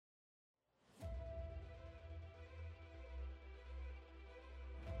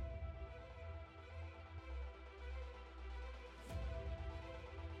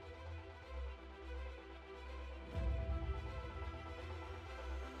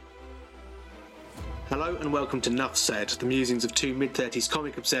Hello and welcome to Nuff Said, the musings of two mid-30s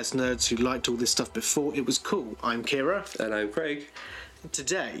comic-obsessed nerds who liked all this stuff before it was cool. I'm Kira. And I'm Craig.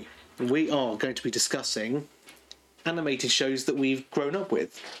 Today, we are going to be discussing animated shows that we've grown up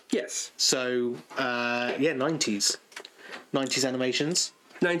with. Yes. So, 90s. 90s animations.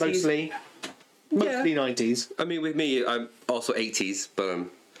 90s. Mostly 90s. I mean, with me, I'm also 80s, but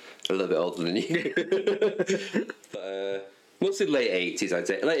I'm a little bit older than you. But, mostly late 80s, I'd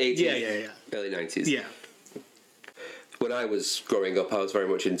say. Late 80s. Yeah. Early 90s. Yeah. When I was growing up, I was very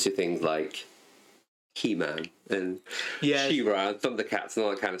much into things like He-Man and She-Ra and Thundercats and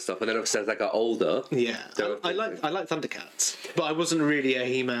all that kind of stuff. And then obviously as I got older... Yeah. I like Thundercats, but I wasn't really a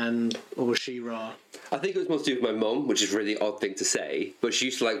He-Man or She-Ra. I think it was mostly with my mum, which is a really odd thing to say, but she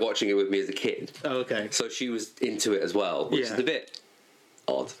used to like watching it with me as a kid. Oh, okay. So she was into it as well, which is a bit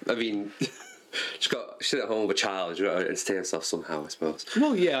odd. I mean... She's at home with a child. She's got to entertain herself somehow, I suppose.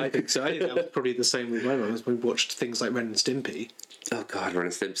 Well, yeah, I think so. I think that was probably the same with my mum as we watched things like Ren and Stimpy. Oh God, Ren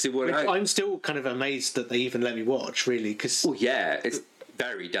and Stimpy. See, I'm still kind of amazed that they even let me watch, really, because... Oh yeah, it's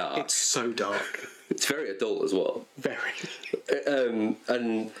very dark. It's so dark. It's very adult as well. Very.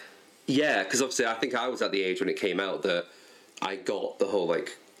 And yeah, because obviously I think I was at the age when it came out that I got the whole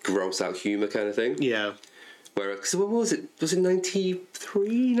like gross out humour kind of thing. Yeah. Whereas, when was it? Was it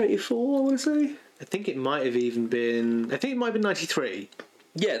 93, 94, I want to say? I think it might have even been... I think it might have been 93.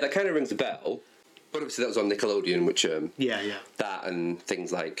 Yeah, that kind of rings a bell. But obviously that was on Nickelodeon, which... Yeah. That and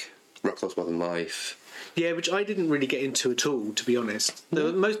things like Rocko's Modern Life. Yeah, which I didn't really get into at all, to be honest.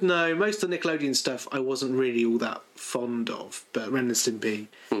 Most of the Nickelodeon stuff I wasn't really all that fond of, but Ren and Stimpy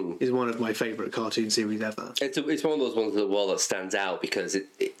is one of my favourite cartoon series ever. It's one of those ones in the world that stands out because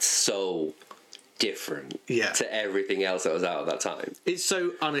it's so... different to everything else that was out at that time. It's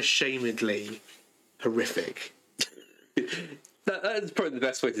so unashamedly horrific. That's probably the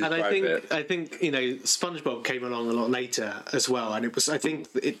best way to describe it. I think SpongeBob came along a lot later as well, and I think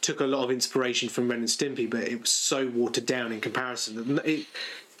it took a lot of inspiration from Ren and Stimpy, but it was so watered down in comparison.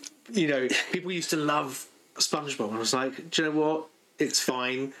 People used to love SpongeBob, and I was like, do you know what? It's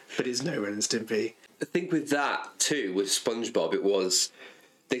fine, but it's no Ren and Stimpy. I think with that too, with SpongeBob, it was.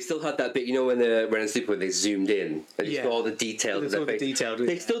 They still had that bit, when the Ren and Stimpy, when they zoomed in and you saw all the details of their face. They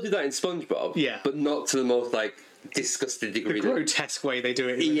still do that in SpongeBob, but not to the most disgusting degree. The grotesque way they do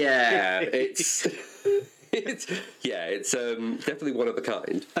it. Yeah, it's definitely one of a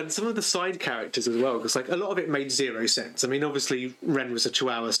kind. And some of the side characters as well, because a lot of it made zero sense. I mean, obviously Ren was a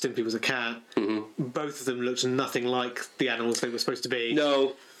chihuahua, Stimpy was a cat. Mm-hmm. Both of them looked nothing like the animals they were supposed to be.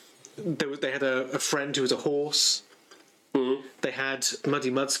 No, they had a friend who was a horse. Mm-hmm. They had Muddy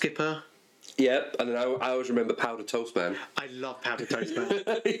Mudskipper. Yep, and then I always remember Powder Toast Man. I love Powder Toast Man.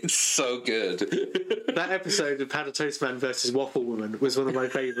 It's so good. That episode of Powder Toast Man versus Waffle Woman was one of my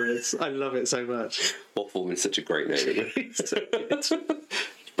favourites. I love it so much. Waffle Woman's such a great name. It's so good.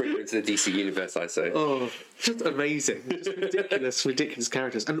 Bring her into the DC universe, I say. Oh, just amazing. Just ridiculous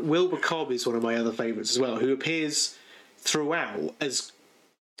characters. And Wilbur Cobb is one of my other favourites as well, who appears throughout as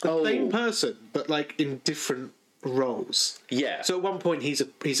the same person, but in different roles. Yeah. So at one point he's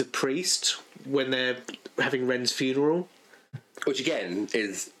a priest when they're having Ren's funeral, which again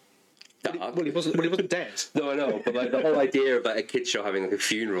is dark. Well, he wasn't dead. No, I know, but the whole idea about a kid's show having a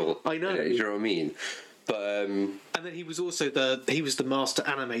funeral. I know. You know what I mean? But and then he was also the master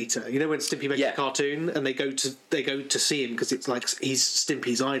animator. When Stimpy makes a cartoon and they go to see him because it's he's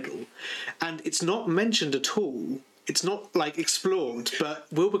Stimpy's idol, and it's not mentioned at all. It's not explored, but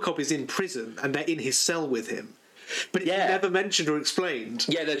Wilbur Cobb is in prison and they're in his cell with him. But it's never mentioned or explained.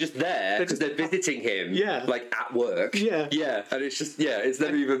 Yeah, they're just there because they're visiting him. Yeah. At work. Yeah. Yeah, and it's just, it's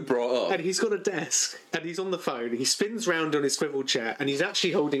never even brought up. And he's got a desk, and he's on the phone, he spins round on his swivel chair, and he's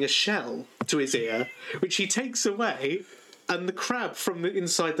actually holding a shell to his ear, which he takes away, and the crab from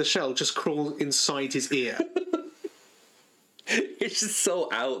inside the shell just crawls inside his ear. It's just so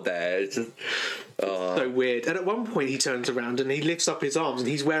out there. It's just so weird. And at one point he turns around and he lifts up his arms and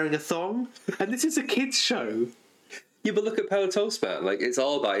he's wearing a thong. And this is a kid's show. Yeah, but look at Powder Toast Man. It's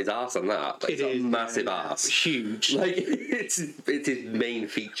all about his arse on that. It is a massive arse. Huge. It's his main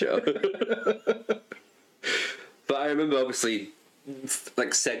feature. But I remember obviously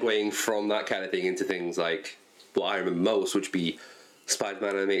segueing from that kind of thing into things like what I remember most, which would be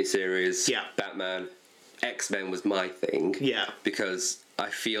Spider-Man animated series, Batman. X-Men was my thing. Yeah. Because I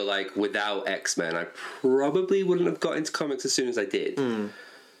feel like without X-Men, I probably wouldn't have got into comics as soon as I did.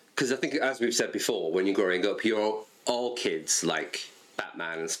 Because I think, as we've said before, when you're growing up, you're all kids like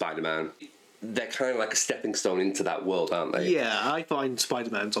Batman and Spider-Man. They're kind of like a stepping stone into that world, aren't they? Yeah, I find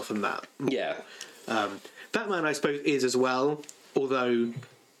Spider-Man's often that. Yeah. Batman, I suppose, is as well, although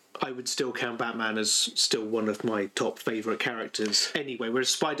I would still count Batman as still one of my top favourite characters anyway, whereas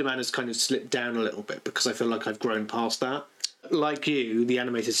Spider-Man has kind of slipped down a little bit because I feel like I've grown past that. Like you, the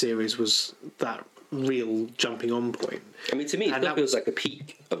animated series was that real jumping on point. I mean, to me, it feels like a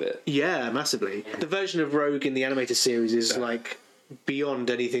peak of it. Yeah, massively. The version of Rogue in the animated series is like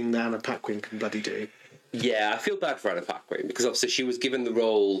beyond anything that Anna Paquin can bloody do. Yeah, I feel bad for Anna Paquin because obviously she was given the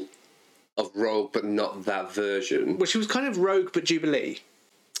role of Rogue, but not that version. Well, she was kind of Rogue, but Jubilee.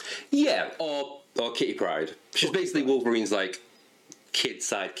 Yeah, or Kitty Pryde. She's basically Wolverine's like kid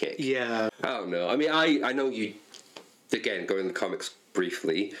sidekick. Yeah. I don't know. I mean, I know you. Again, going in the comics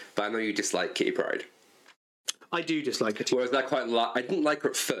briefly, but I know you dislike Kitty Pryde. I do dislike her. Whereas I didn't like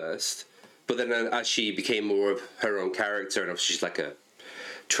her at first, but then as she became more of her own character, and she's like a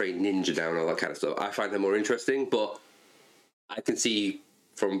trained ninja now and all that kind of stuff, I find her more interesting. But I can see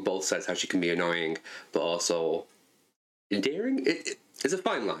from both sides how she can be annoying, but also endearing. It's a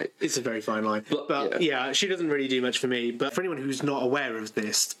fine line. It's a very fine line. But yeah, she doesn't really do much for me. But for anyone who's not aware of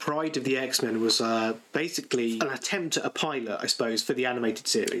this, Pride of the X-Men was basically an attempt at a pilot, I suppose, for the animated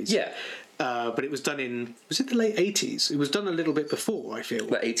series. Yeah. But it was done was it the late 80s? It was done a little bit before, I feel.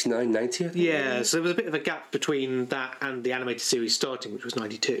 Like 89, 90, I think. Yeah, so there was a bit of a gap between that and the animated series starting, which was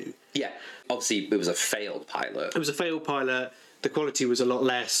 92. Yeah. Obviously, it was a failed pilot. It was a failed pilot. The quality was a lot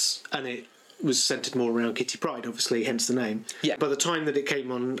less, and it was centred more around Kitty Pryde, obviously, hence the name. Yeah. By the time that it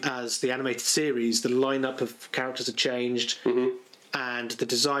came on as the animated series, the lineup of characters had changed, and the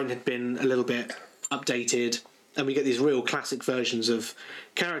design had been a little bit updated, and we get these real classic versions of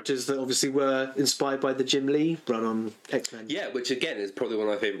characters that obviously were inspired by the Jim Lee run on X-Men. Yeah, which again is probably one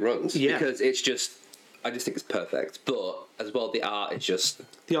of my favourite runs. Yeah. Because I just think it's perfect. But as well, the art is just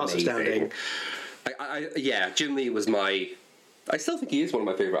The art's amazing. Astounding. Jim Lee was I still think he is one of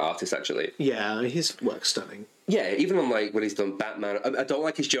my favourite artists, actually. Yeah, I mean, his work's stunning. Yeah, even on when he's done Batman. I don't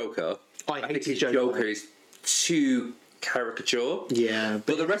like his Joker. I hate think his Joker is too caricature. Yeah.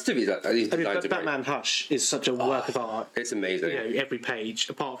 But the rest of his designs are Batman Hush is such a work of art. It's amazing. You know, every page,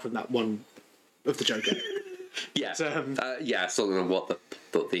 apart from that one of the Joker. Yeah. I still don't know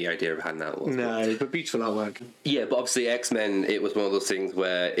what the idea behind that was. No, but beautiful artwork. Yeah, but obviously X-Men, it was one of those things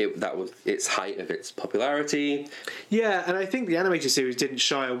where that was its height of its popularity. Yeah, and I think the animated series didn't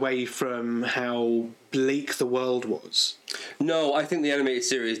shy away from how bleak the world was. No, I think the animated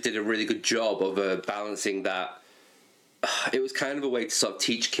series did a really good job of balancing that. It was kind of a way to sort of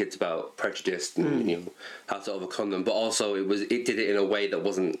teach kids about prejudice and how to overcome them, but also it did it in a way that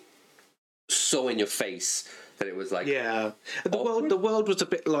wasn't so in your face that it was like the world was a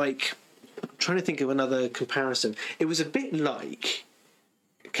bit like, I'm trying to think of another comparison. It was a bit like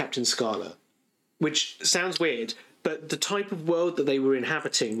Captain Scarlet, which sounds weird, but the type of world that they were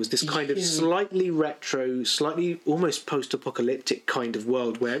inhabiting was this kind of slightly retro, slightly almost post-apocalyptic kind of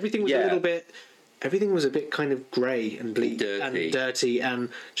world where everything was everything was a bit kind of grey and bleak and dirty and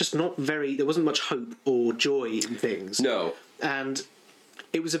just not very. There wasn't much hope or joy in things. No, and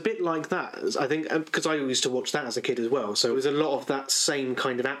it was a bit like that, I think, because I used to watch that as a kid as well. So it was a lot of that same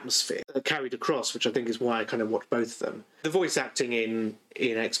kind of atmosphere carried across, which I think is why I kind of watched both of them. The voice acting in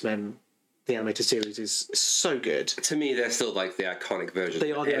X-Men, the animated series, is so good. To me, they're still like the iconic version.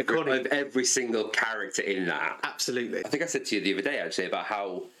 They are the iconic of every single character in that. Absolutely. I think I said to you the other day actually about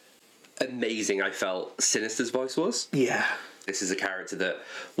how amazing I felt Sinister's voice was. Yeah. This is a character that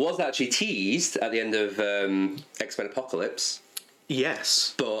was actually teased at the end of X-Men Apocalypse.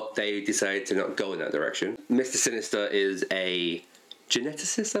 Yes. But they decided to not go in that direction. Mr. Sinister is a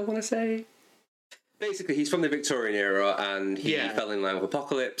geneticist, I want to say. Basically, he's from the Victorian era, and he fell in line with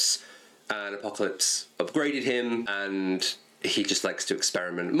Apocalypse, and Apocalypse upgraded him, and he just likes to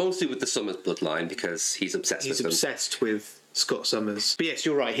experiment, mostly with the Summers bloodline, because he's obsessed with them. He's obsessed with Scott Summers. But yes,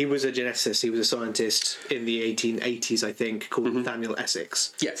 you're right, he was a geneticist, he was a scientist in the 1880s, I think, called Nathaniel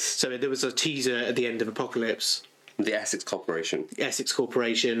Essex. Yes. So there was a teaser at the end of Apocalypse. The Essex Corporation. Essex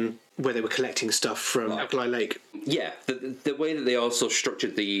Corporation, where they were collecting stuff from Alkali Lake. Yeah, the way that they also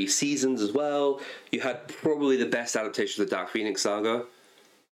structured the seasons as well. You had probably the best adaptation of the Dark Phoenix saga.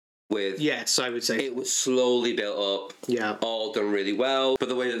 Yes, I would say. It was slowly built up. Yeah. All done really well. But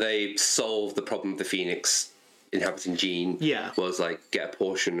the way that they solved the problem of the Phoenix inhabiting Jean was like get a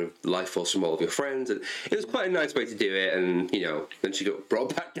portion of life force from all of your friends, and it was quite a nice way to do it. And then she got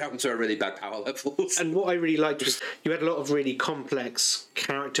brought back down to her really bad power levels. And what I really liked was you had a lot of really complex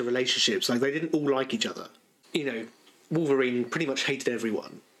character relationships. Like they didn't all like each other. Wolverine pretty much hated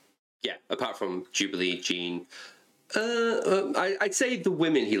everyone. Yeah, apart from Jubilee, Jean. I'd say the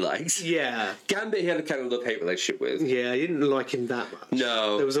women he liked. Yeah. Gambit he had a kind of love-hate relationship with. Yeah, I didn't like him that much.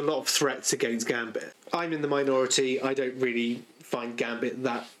 No. There was a lot of threats against Gambit. I'm in the minority. I don't really find Gambit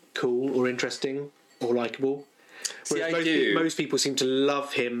that cool or interesting or likable. Whereas most people seem to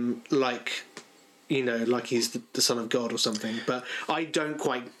love him like, like he's the son of God or something. But I don't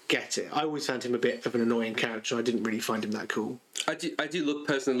quite get it. I always found him a bit of an annoying character. I didn't really find him that cool. I do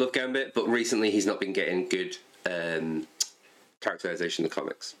personally love Gambit, but recently he's not been getting good characterization in the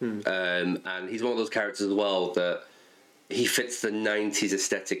comics. And he's one of those characters as well that he fits the 90s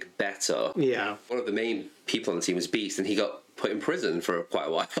aesthetic better. Yeah. One of the main people on the team was Beast, and he got put in prison for quite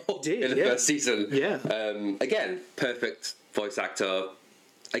a while in the first season. Yeah. Again, perfect voice actor.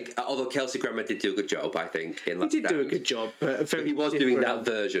 Although Kelsey Grammer did do a good job, I think. He did do a good job. But he was doing that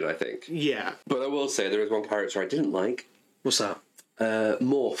version, I think. Yeah. But I will say there is one character I didn't like. What's that?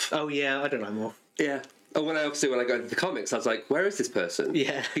 Morph. Oh, yeah, I don't like Morph. Yeah. And when I got into the comics, I was like, where is this person?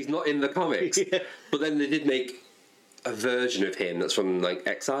 Yeah. He's not in the comics. Yeah. But then they did make a version of him that's from,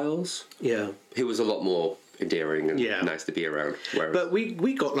 Exiles. Yeah. Who was a lot more endearing and nice to be around. Whereas... But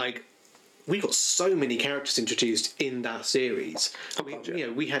we got so many characters introduced in that series.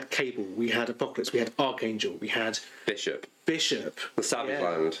 We had Cable, we had Apocalypse, we had Archangel, we had Bishop, the Savage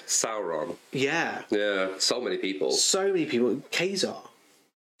Land, Sauron. Yeah, so many people. Kazar.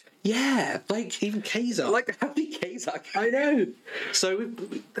 Yeah, even Kazar. How many Kazar? I know. So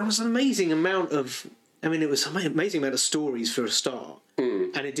there was an amazing amount of. It was an amazing amount of stories for a start,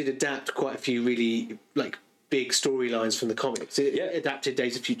 and it did adapt quite a few really big storylines from the comics. It adapted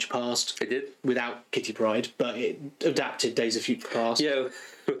Days of Future Past. It did. Without Kitty Pryde, but it adapted Days of Future Past. Yeah,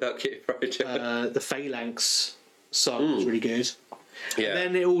 without Kitty Pryde. The Phalanx saga was really good. Yeah. And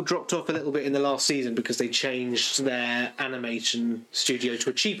then it all dropped off a little bit in the last season because they changed their animation studio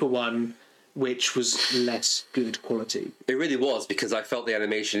to a cheaper one, which was less good quality. It really was, because I felt the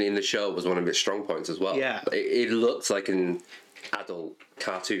animation in the show was one of its strong points as well. Yeah. It looked like an adult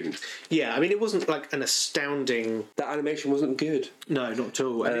cartoon. Yeah, it wasn't an astounding... That animation wasn't good. No, not at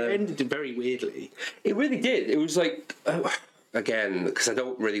all. And it ended very weirdly. It really did. It was again, because I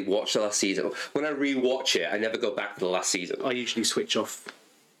don't really watch the last season. When I re-watch it, I never go back to the last season. I usually switch off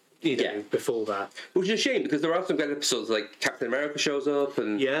before that. Which is a shame, because there are some good episodes, Captain America shows up,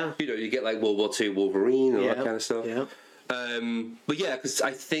 and you get World War II Wolverine and all that kind of stuff. Yeah. But yeah, because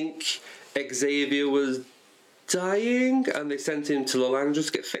I think Xavier was dying, and they sent him to Lalandra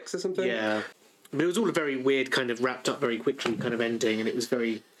to get fixed or something. Yeah. But it was all a very weird kind of wrapped up very quickly kind of ending, and it was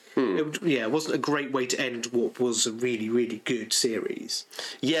very... It wasn't a great way to end what was a really, really good series.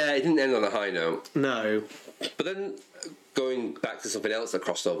 Yeah, it didn't end on a high note. No. But then, going back to something else that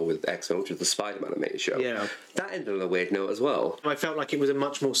crossed over with X-Men, which was the Spider-Man animated show, that ended on a weird note as well. I felt like it was a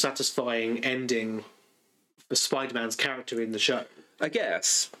much more satisfying ending for Spider-Man's character in the show. I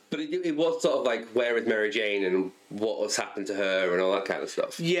guess. But it was sort of where is Mary Jane and what has happened to her and all that kind of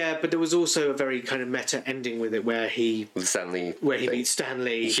stuff. Yeah, but there was also a very kind of meta ending with it where he... With Stan Lee. Where he meets Stan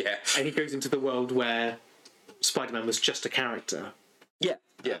Lee. Yeah. And he goes into the world where Spider-Man was just a character. Yeah,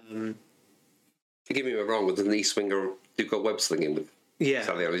 yeah. Forgive me if I'm wrong, but doesn't he do go web slinging with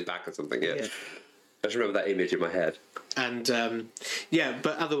Stan Lee on his back or something? Yeah. I just remember that image in my head. And,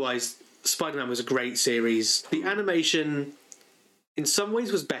 but otherwise, Spider-Man was a great series. The animation... in some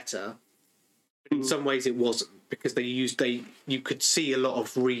ways was better, but in some ways it wasn't, because you could see a lot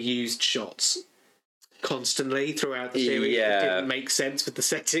of reused shots constantly throughout the series. Yeah. It didn't make sense with the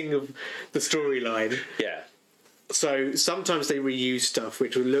setting of the storyline. Yeah. So sometimes they reused stuff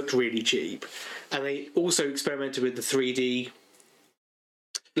which looked really cheap, and they also experimented with the 3D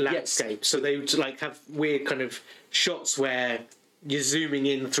landscape. Yes. So they would have weird kind of shots where you're zooming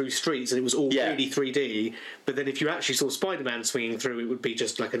in through streets and it was all really 3D, but then if you actually saw Spider-Man swinging through, it would be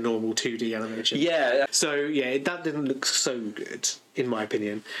just like a normal 2D animation. Yeah. So, that didn't look so good, in my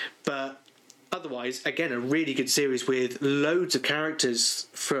opinion. But otherwise, again, a really good series with loads of characters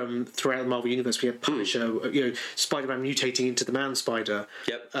from throughout the Marvel Universe. We had Punisher, Spider-Man mutating into the Man-Spider.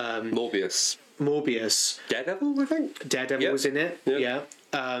 Yep. Morbius. Daredevil, I think. Daredevil was in it, yeah.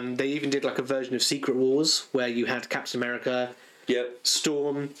 They even did a version of Secret Wars where you had Captain America... Yep.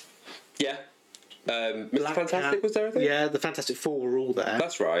 Storm. Yeah. Mr. Fantastic was there, I think? Yeah, the Fantastic Four were all there.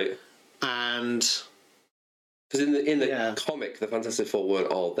 That's right. And... because in the comic, the Fantastic Four weren't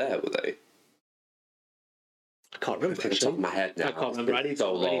all there, were they? I can't remember, actually. Top of my head now. I can't remember. I need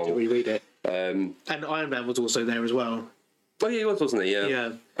to reread it. And Iron Man was also there as well. Oh, yeah, he was, wasn't he? Yeah.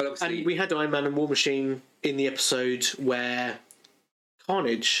 Yeah. And we had Iron Man and War Machine in the episode where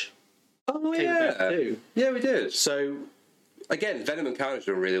Carnage came back too. Yeah, we did. So... Again, Venom and Carnage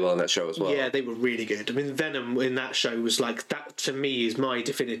done really well in that show as well. Yeah, they were really good. I mean, Venom in that show was like that. To me, is my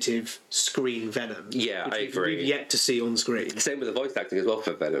definitive screen Venom. Yeah, I agree. We've yet to see on screen. Same with the voice acting as well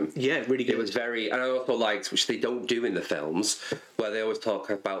for Venom. Yeah, really good. It was very, and I also liked, which they don't do in the films, where they always talk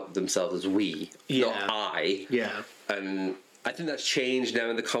about themselves as we, not I. Yeah. And I think that's changed now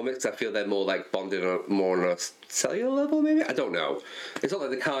in the comics. I feel they're more like bonded more on a cellular level, maybe? I don't know. It's not like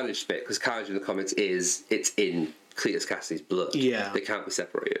the Carnage bit, because Carnage in the comics it's in Cletus Cassidy's blood. Yeah. They can't be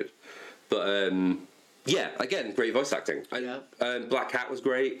separated. But, yeah, again, great voice acting. Black Cat was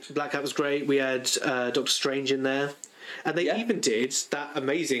great. Black Cat was great. We had Doctor Strange in there. And they even did that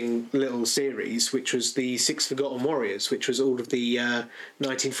amazing little series, which was the Six Forgotten Warriors, which was all of the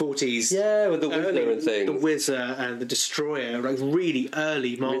 1940s. Yeah, with the Whizzer and things. The Whizzer and the Destroyer, like really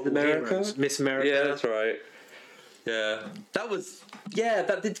early Marvel heroes. Miss America. Yeah, that's right. Yeah, that was. Yeah,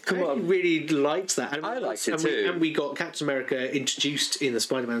 that did come up. I really liked that. I liked it too. And we got Captain America introduced in the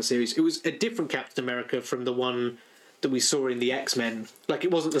Spider-Man series. It was a different Captain America from the one that we saw in the X-Men. Like, it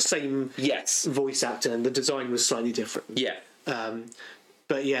wasn't the same voice actor, and the design was slightly different. Yeah.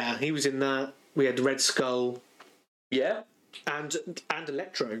 But yeah, he was in that. We had Red Skull. Yeah. And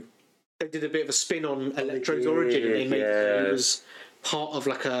Electro. They did a bit of a spin on Electro's origin, and they made it he was part of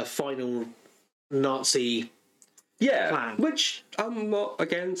like a final Nazi plan. Which I'm not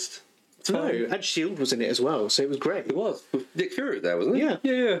against. No, and S.H.I.E.L.D. was in it as well, so it was great. It was. Nick Fury there, wasn't it?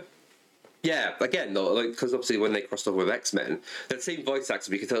 Yeah. Yeah, again, though, because obviously when they crossed over with X-Men, that same voice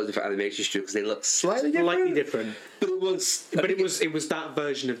actor, but you could tell it was a different animation studio because they looked slightly different. But it was that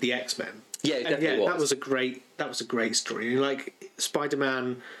version of the X-Men. Yeah, it definitely was. That was a great story. Like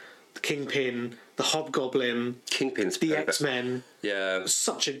Spider-Man, the Kingpin, the Hobgoblin, Kingpin's the perfect. X-Men. Yeah,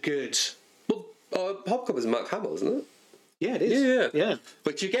 such a good. Well, Hobgoblin's Mark Hamill, isn't it? Yeah, it is. Yeah.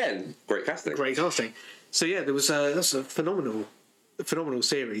 Which again, great casting. Great casting. So yeah, that's a phenomenal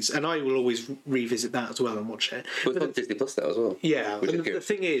series, and I will always revisit that as well and watch it. But it's on Disney Plus now as well. Yeah, and the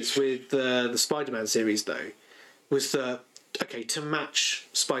thing is with the Spider-Man series though, was that to match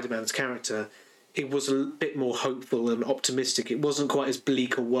Spider-Man's character, it was a bit more hopeful and optimistic. It wasn't quite as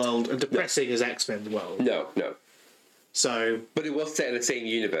bleak a world and depressing as X-Men's world. No. So, but it was set in the same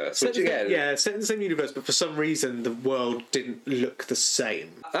universe. Set in the same universe, but for some reason the world didn't look the same.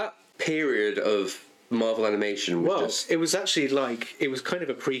 That period of Marvel animation was it was actually it was kind of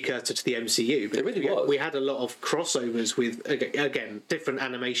a precursor to the MCU. It really was. We had a lot of crossovers with, again, different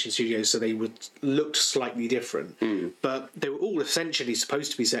animation studios, so they looked slightly different. But they were all essentially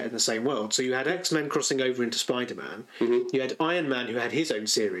supposed to be set in the same world. So you had X-Men crossing over into Spider-Man. You had Iron Man, who had his own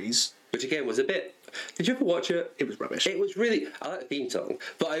series. Which again was a bit... Did you ever watch it? It was rubbish. It was really... I like the theme song,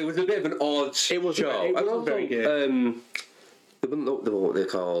 but it was a bit of an odd show. It wasn't very good. What they're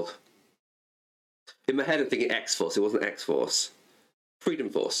called... In my head, I'm thinking X-Force. It wasn't X-Force. Freedom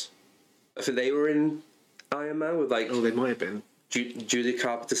Force. I think they were in Iron Man with they might have been. Julia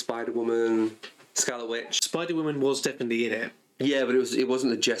Carpenter, Spider-Woman, Scarlet Witch. Spider-Woman was definitely in it. Yeah, but it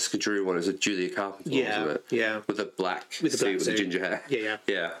wasn't a Jessica Drew one. It was a Julia Carpenter one, wasn't it? Yeah. With the black suit, with the ginger hair.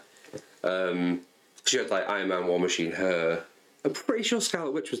 Yeah. She had Iron Man, War Machine, her. I'm pretty sure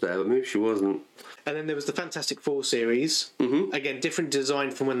Scarlet Witch was there, but maybe she wasn't. And then there was the Fantastic Four series. Mm-hmm. Again, different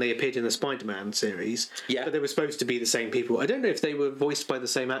design from when they appeared in the Spider-Man series. Yeah. But they were supposed to be the same people. I don't know if they were voiced by the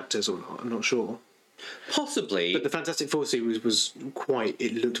same actors or not. I'm not sure. Possibly. But the Fantastic Four series was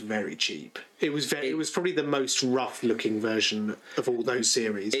it looked very cheap. It was probably the most rough-looking version of all those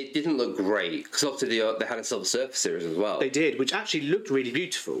series. It didn't look great, because obviously they had a Silver Surfer series as well. They did, which actually looked really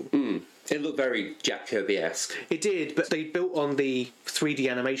beautiful. It looked very Jack Kirby-esque. It did, but they built on the 3D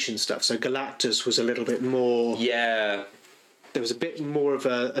animation stuff, so Galactus was a little bit more... Yeah. There was a bit more of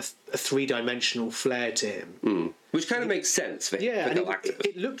a three-dimensional flair to him. Which kind of makes sense for Galactus.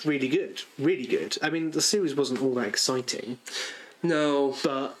 It looked really good. Really good. I mean, the series wasn't all that exciting. No.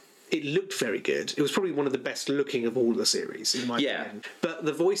 But it looked very good. It was probably one of the best looking of all the series, in my opinion. But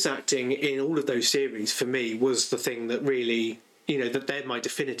the voice acting in all of those series, for me, was the thing that really... that they're my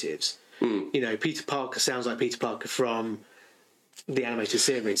definitives. Peter Parker sounds like Peter Parker from the animated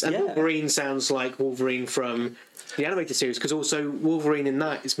series, and Wolverine sounds like Wolverine from the animated series, because also Wolverine in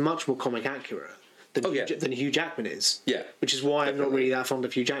that is much more comic accurate than Hugh Jackman is. Yeah, which is why I'm not really that fond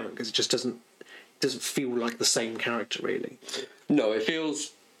of Hugh Jackman, because it just doesn't feel like the same character really. No, it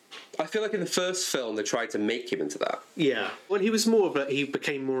feels. I feel like in the first film they tried to make him into that. Yeah, well, he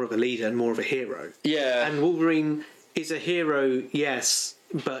became more of a leader and more of a hero. Yeah, and Wolverine is a hero, yes.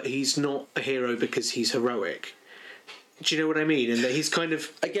 But he's not a hero because he's heroic. Do you know what I mean? And that he's kind of...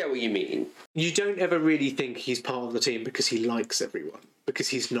 I get what you mean. You don't ever really think he's part of the team because he likes everyone. Because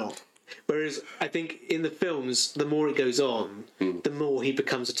he's not. Whereas I think in the films, the more it goes on, the more he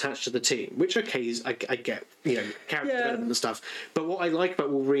becomes attached to the team. Which, okay, I get, character development and stuff. But what I like about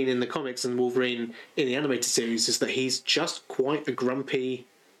Wolverine in the comics and Wolverine in the animated series is that he's just quite a grumpy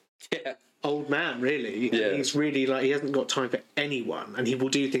old man, really. Yeah. He's really he hasn't got time for anyone, and he will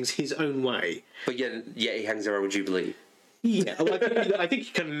do things his own way. But yet he hangs around with Jubilee. Yeah, well, I think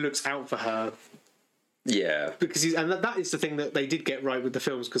he kind of looks out for her. Yeah, Because that is the thing that they did get right with the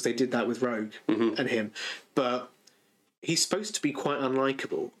films, because they did that with Rogue and him. But he's supposed to be quite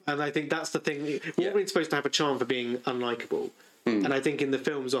unlikable, and I think that's the thing. Wolverine's supposed to have a charm for being unlikable, and I think in the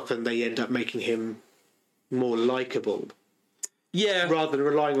films often they end up making him more likable. Yeah. Rather than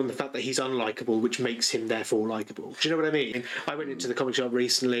relying on the fact that he's unlikable, which makes him therefore likable. Do you know what I mean? I went into the comic shop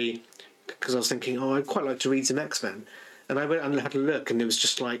recently because I was thinking, I'd quite like to read some X-Men, and I went and had a look, and there was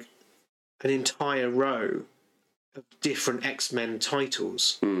just like an entire row of different X-Men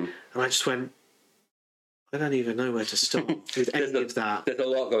titles, and I just went, I don't even know where to start with any of that. There's a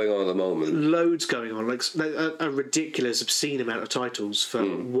lot going on at the moment. Loads going on, like a ridiculous, obscene amount of titles for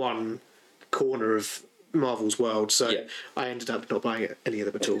one corner of Marvel's world. So I ended up not buying any of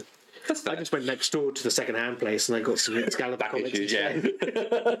them at all. I just went next door to the second-hand place and I got some Excalibur comics.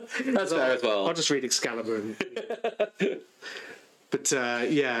 That's fair as well. I'll just read Excalibur. But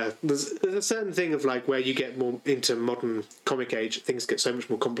there's a certain thing of like where you get more into modern comic age, things get so much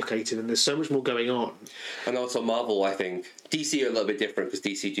more complicated and there's so much more going on. And also Marvel, I think DC are a little bit different because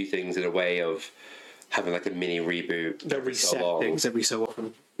DC do things in a way of having like a mini reboot. They reset things every so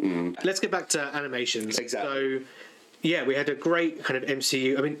often. Let's get back to animations. Exactly. So, we had a great kind of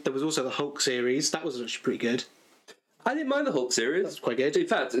MCU. I mean, there was also the Hulk series. That was actually pretty good. I didn't mind the Hulk series. That's quite good. In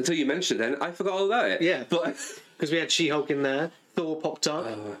fact, until you mentioned it, then I forgot all about it. Yeah. But because we had She-Hulk in there. Thor popped up.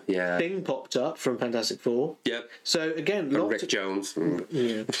 Thing popped up from Fantastic Four. Yep. So again, Rick Jones.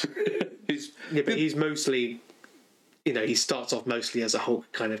 Yeah. But he's mostly, he starts off mostly as a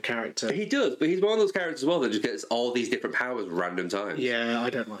Hulk kind of character. He does, but he's one of those characters as well that just gets all these different powers at random times. Yeah, I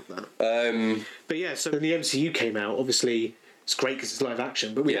don't like that. But yeah, so when the MCU came out, obviously it's great because it's live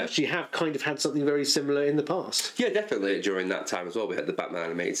action, but we actually have kind of had something very similar in the past. Yeah, definitely during that time as well. We had the Batman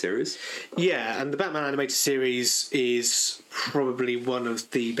animated series. Yeah, and the Batman animated series is probably one of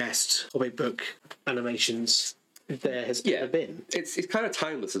the best comic book animations there has ever been. It's kind of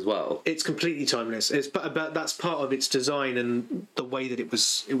timeless as well. It's completely timeless. But that's part of its design and the way that it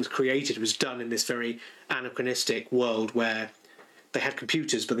was created. It was done in this very anachronistic world where they had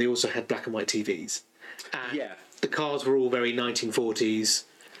computers, but they also had black and white TVs. And the cars were all very 1940s.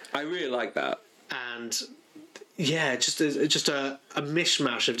 I really like that. And just a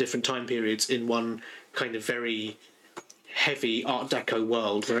mishmash of different time periods in one kind of very heavy Art Deco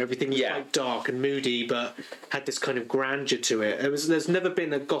world where everything was quite dark and moody but had this kind of grandeur to it. There's never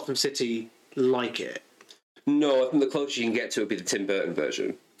been a Gotham City like it. No, I think the closest you can get to it would be the Tim Burton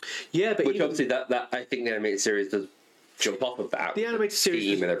version. Yeah, but obviously that I think the animated series does jump off of that. The animated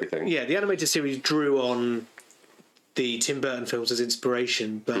series and everything. Yeah, the animated series drew on the Tim Burton films as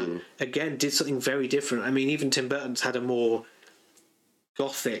inspiration, but again did something very different. I mean, even Tim Burton's had a more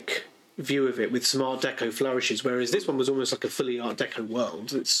gothic view of it with some Art Deco flourishes, whereas this one was almost like a fully Art Deco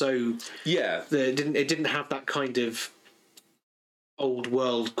world. It's so it didn't have that kind of old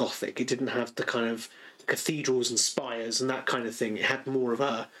world gothic. It didn't have the kind of cathedrals and spires and that kind of thing. It had more of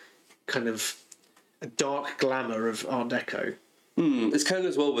a kind of a dark glamour of Art Deco. It's kind of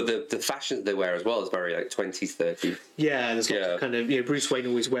as well with the fashions they wear as well. It's very like 20s, 30s. Yeah, there's lots of kind of Bruce Wayne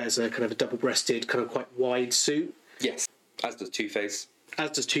always wears a kind of a double-breasted, kind of quite wide suit. Yes, as does Two-Face. Yeah.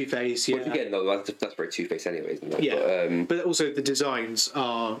 Which again, though, that's very Two-Face anyways, isn't it? Yeah, but also the designs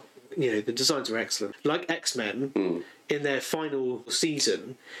are excellent. Like X-Men, in their final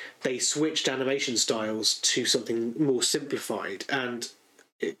season, they switched animation styles to something more simplified, and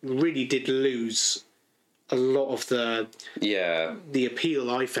it really did lose a lot of the appeal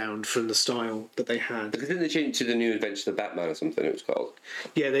I found from the style that they had. Because didn't they change it to the New Adventures of Batman or something it was called?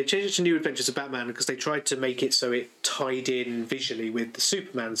 Yeah, they changed it to New Adventures of Batman because they tried to make it so it tied in visually with the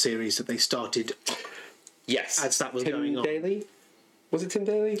Superman series that they started. Yes, as that was going on. Tim Daly? Was it Tim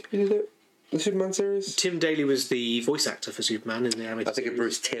Daly who did it? The Superman series? Tim Daly was the voice actor for Superman in the animated I think of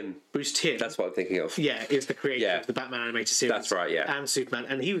Bruce Timm. Bruce Timm. That's what I'm thinking of. Yeah, is the creator of the Batman animated series. That's right, yeah. And Superman.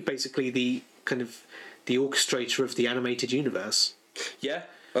 And he was basically the kind of the orchestrator of the animated universe. Yeah.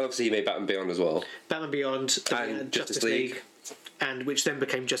 Obviously he made Batman Beyond as well. Batman Beyond. And Justice League. And which then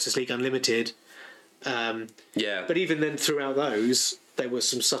became Justice League Unlimited. But even then throughout those, there were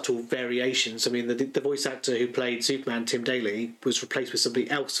some subtle variations. I mean, the voice actor who played Superman, Tim Daly, was replaced with somebody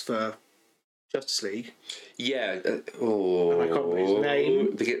else for Justice League. Yeah. I can't remember his name.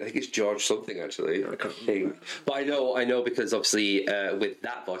 I think it's George something, actually. I can't remember. But I know because obviously with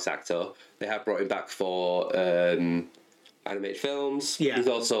that voice actor, they have brought him back for animated films. Yeah. He's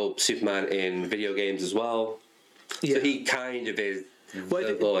also Superman in video games as well. Yeah. So he kind of is Well,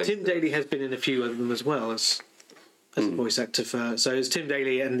 the voice. Tim Daly has been in a few of them as well as a voice actor for. So it's Tim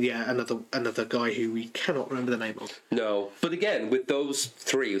Daly and another guy who we cannot remember the name of. No, but again, with those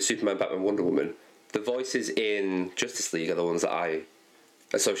three, with Superman, Batman, Wonder Woman, the voices in Justice League are the ones that I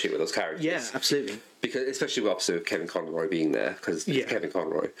associate with those characters. Yeah, absolutely. Because especially obviously with Kevin Conroy being there, because it's Kevin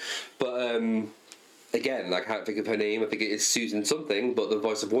Conroy. But again, I can't think of her name. I think it is Susan something, but the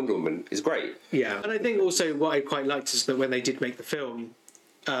voice of Wonder Woman is great. Yeah, and I think also what I quite liked is that when they did make the film,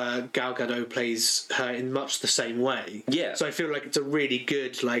 Gal Gadot plays her in much the same way. Yeah. So I feel like it's a really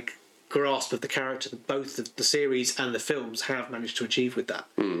good grasp of the character that both the series and the films have managed to achieve with that,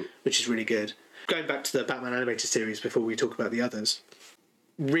 which is really good. Going back to the Batman animated series before we talk about the others,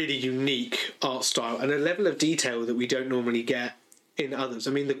 really unique art style and a level of detail that we don't normally get in others.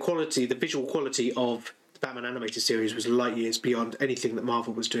 I mean, the visual quality of the Batman animated series was light years beyond anything that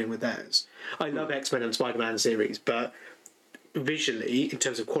Marvel was doing with theirs. I love X-Men and Spider-Man series, but visually, in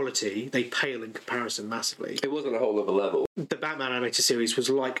terms of quality, they pale in comparison massively. It wasn't a whole other level. The Batman animated series was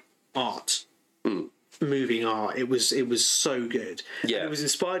like art, moving art. It was so good. Yeah. And it was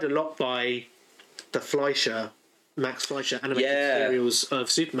inspired a lot by the Max Fleischer animated serials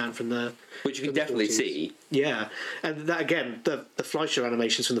of Superman from the which you can definitely 40s. see. Yeah, and that again, the Fleischer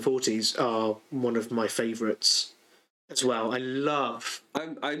animations from the 40s are one of my favourites as well.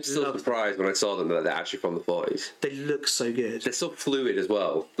 I'm still surprised when I saw them that they're actually from the 40s. They look so good. They're so fluid as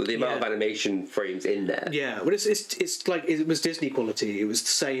well. But the amount of animation frames in there. Yeah, well, it's like it was Disney quality. It was the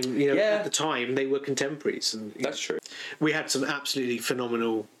same. At the time they were contemporaries, and That's true. we had some absolutely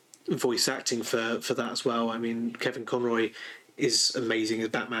phenomenal voice acting for that as well. I mean, Kevin Conroy is amazing as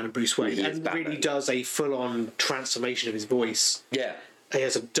Batman and Bruce Wayne, and really does a full-on transformation of his voice. Yeah. He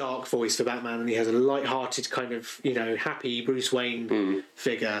has a dark voice for Batman, and he has a light-hearted kind of happy Bruce Wayne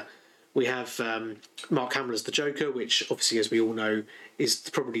figure. We have Mark Hamill as the Joker, which obviously, as we all know, is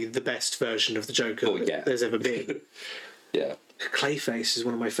probably the best version of the Joker that there's ever been. Yeah. Clayface is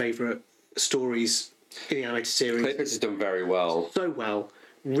one of my favourite stories in the animated series. Clayface has done very well. So well.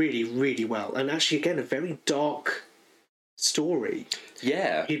 Really, really well. And actually, again, a very dark story.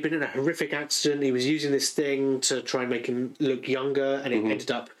 Yeah. He'd been in a horrific accident. He was using this thing to try and make him look younger, and it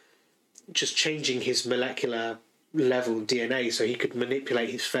ended up just changing his molecular level DNA so he could manipulate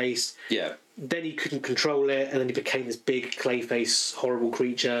his face. Yeah. Then he couldn't control it, and then he became this big Clayface, horrible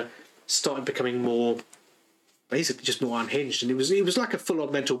creature, started becoming more... basically just more unhinged, and it was like a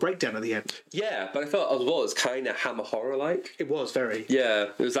full-on mental breakdown at the end. Yeah, but I felt as well it's kind of Hammer horror-like. It was very. Yeah,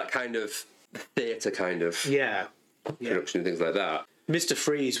 it was that kind of theatre kind of production and things like that. Mr.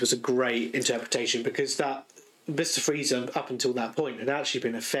 Freeze was a great interpretation because that Mr. Freeze up until that point had actually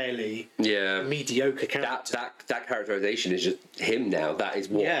been a fairly mediocre character. That characterization is just him now. That is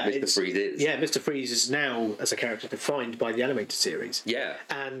what Mr. Freeze is. Yeah, Mr. Freeze is now as a character defined by the animated series. Yeah,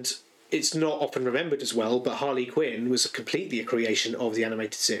 and it's not often remembered as well, but Harley Quinn was completely a creation of the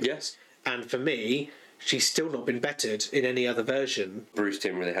animated series. Yes. And for me, she's still not been bettered in any other version. Bruce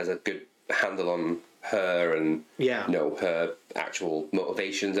Timm really has a good handle on her and her actual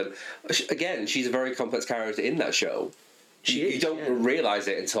motivations. And again, she's a very complex character in that show. You don't realise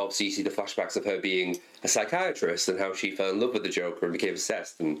it until obviously you see the flashbacks of her being a psychiatrist and how she fell in love with the Joker and became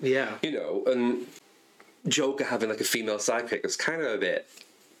obsessed. And, and Joker having like a female sidekick was kind of a bit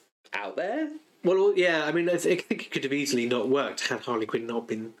out there. Well, yeah, I mean, I think it could have easily not worked had Harley Quinn not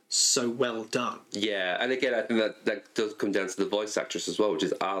been so well done. Yeah, and again, I think that does come down to the voice actress as well, which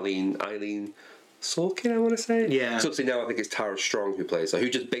is Eileen Sorkin, I want to say. Yeah. So obviously now I think it's Tara Strong who plays her, who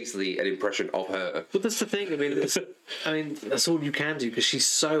just basically an impression of her. But that's the thing. I mean, that's all you can do because she's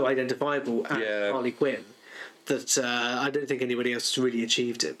so identifiable as Harley Quinn that I don't think anybody else has really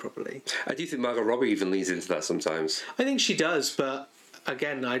achieved it properly. I do think Margot Robbie even leans into that sometimes. I think she does, but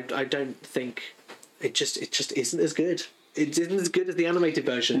again, I don't think it just isn't as good. It isn't as good as the animated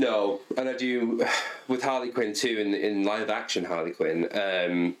version. No, and I do with Harley Quinn too in live action Harley Quinn.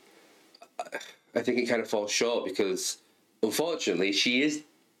 I think it kind of falls short because, unfortunately, she is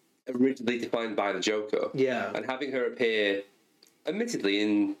originally defined by the Joker. Yeah. And having her appear, admittedly,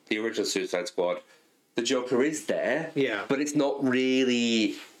 in the original Suicide Squad, the Joker is there. Yeah. But it's not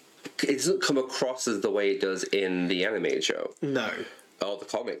really... It doesn't come across as the way it does in the animated show. No. Or the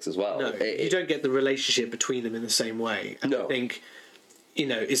comics as well. No, you don't get the relationship between them in the same way. And no. I think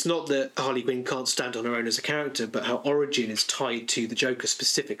it's not that Harley Quinn can't stand on her own as a character, but her origin is tied to the Joker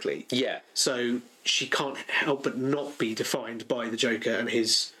specifically. Yeah. So she can't help but not be defined by the Joker and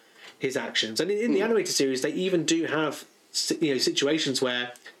his actions. And in the animated series, they even do have situations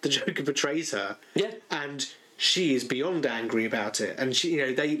where the Joker betrays her. Yeah. And she is beyond angry about it, and she,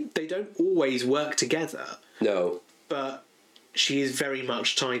 they don't always work together. No. But she is very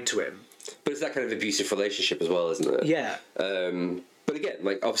much tied to him. But it's that kind of abusive relationship as well, isn't it? Yeah. But again,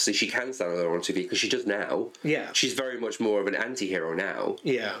 obviously she can stand on her own 2 feet because she does now. Yeah. She's very much more of an anti-hero now.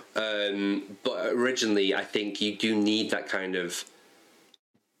 Yeah. But originally, I think you do need that kind of...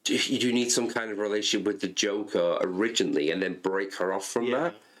 You do need some kind of relationship with the Joker originally and then break her off from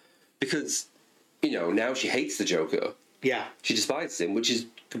that. Because, now she hates the Joker. Yeah. She despises him, which is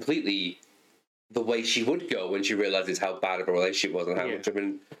completely the way she would go when she realises how bad of a relationship was and how much of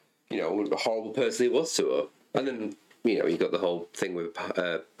a horrible person he was to her. And then, you got the whole thing with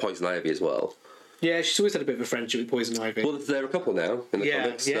Poison Ivy as well. Yeah, she's always had a bit of a friendship with Poison Ivy. Well, they're a couple now in the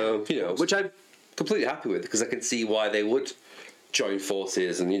comics, so, which I'm completely happy with because I can see why they would join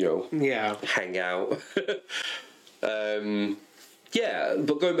forces and, hang out.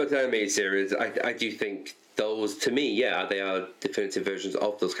 But going back to the animated series, I do think those, to me, they are definitive versions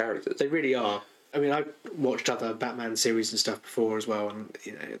of those characters. They really are. I mean, I've watched other Batman series and stuff before as well,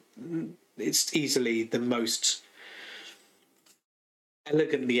 and it's easily the most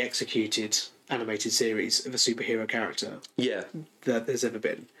elegantly executed animated series of a superhero character that there's ever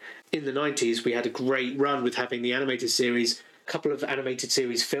been. In the 90s, we had a great run with having the animated series, a couple of animated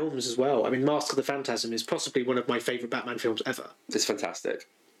series films as well. I mean, Mask of the Phantasm is possibly one of my favourite Batman films ever. It's fantastic.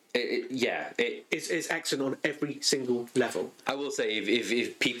 It's excellent on every single level. I will say,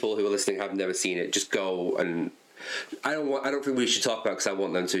 if people who are listening have never seen it, just go and... I don't think we should talk about it because I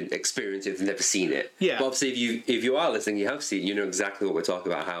want them to experience it if they've never seen it. Yeah. But obviously, if you are listening, you have seen it, you know exactly what we're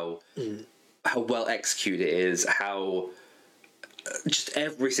talking about, how well executed it is, how just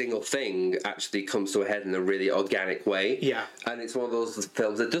every single thing actually comes to a head in a really organic way. Yeah. And it's one of those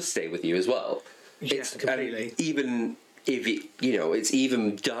films that does stay with you as well. Yeah, completely. Even if it's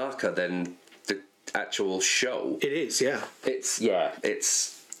even darker than the actual show. It is, yeah.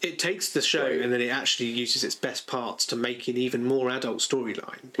 It takes the show and then it actually uses its best parts to make an even more adult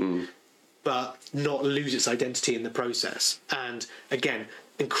storyline, but not lose its identity in the process. And again,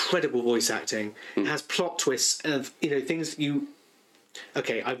 incredible voice acting. It has plot twists of things that you.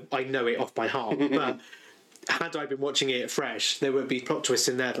 Okay, I know it off by heart, but had I been watching it fresh, there would be plot twists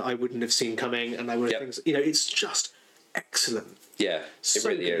in there that I wouldn't have seen coming, and I would have things. It's just excellent. Yeah, it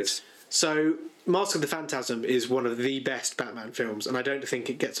really is. So, Mask of the Phantasm is one of the best Batman films, and I don't think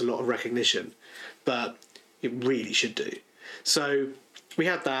it gets a lot of recognition, but it really should do. So, we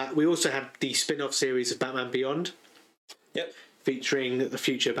had that. We also had the spin-off series of Batman Beyond. Yep. Featuring the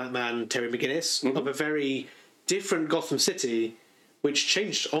future Batman, Terry McGinnis, of a very different Gotham City, which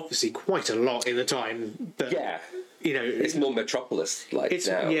changed, obviously, quite a lot in the time. That, it's more Metropolis-like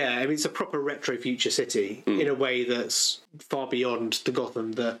now. Yeah, I mean, it's a proper retro future city in a way that's far beyond the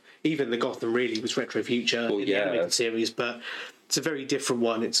Gotham that even the Gotham really was retro future in the animated series, but it's a very different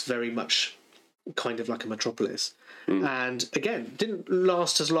one. It's very much kind of like a Metropolis. And again, didn't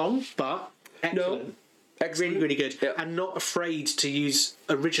last as long, but excellent. No. Excellent. Really, really good. Yep. And not afraid to use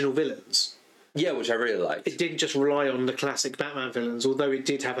original villains. Yeah, which I really liked. It didn't just rely on the classic Batman villains, although it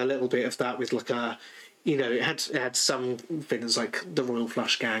did have a little bit of that with like a... it had some villains like the Royal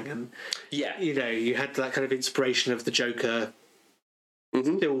Flush Gang, and you had that kind of inspiration of the Joker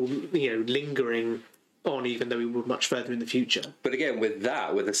still lingering on, even though we were much further in the future. But again, with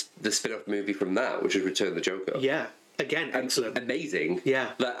the spin-off movie from that, which is Return of the Joker. Yeah, again, excellent, amazing. Yeah,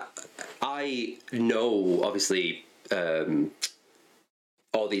 I know obviously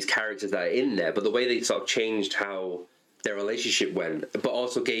all these characters that are in there, but the way they sort of changed how their relationship went, but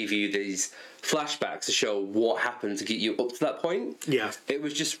also gave you these flashbacks to show what happened to get you up to that point. Yeah. It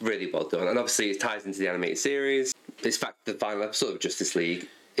was just really well done. And obviously it ties into the animated series. In fact, the final episode of Justice League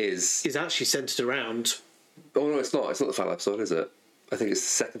is actually centred around... Oh, no, it's not. It's not the final episode, is it? I think it's the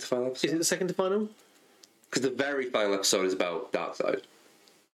second to final episode. Is it the second to final? Because the very final episode is about Darkseid.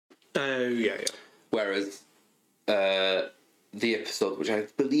 Oh, yeah. Whereas... the episode, which I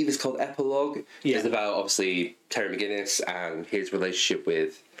believe is called Epilogue, is about, obviously, Terry McGinnis and his relationship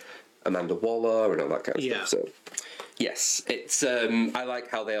with Amanda Waller and all that kind of stuff. So, yes, it's I like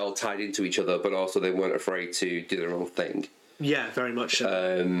how they all tied into each other, but also they weren't afraid to do their own thing. Yeah, very much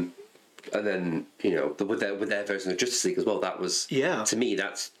so. And then, with their version of Justice League as well, that was... Yeah. To me,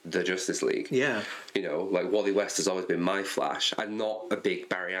 that's the Justice League. Yeah. Like, Wally West has always been my Flash. I'm not a big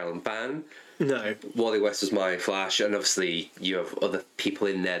Barry Allen fan. No. Wally West was my Flash, and obviously you have other people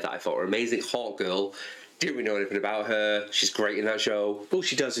in there that I thought were amazing. Hawkgirl, didn't really know anything about her. She's great in that show. All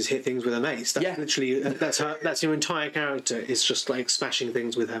she does is hit things with her mace. That's literally... That's her. That's her entire character, is just, like, smashing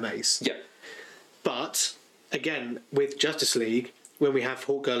things with her mace. Yeah. But, again, with Justice League... When we have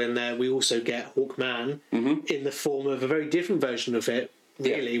Hawkgirl in there, we also get Hawkman in the form of a very different version of it,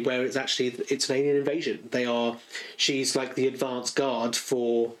 really, where it's an alien invasion. She's like the advanced guard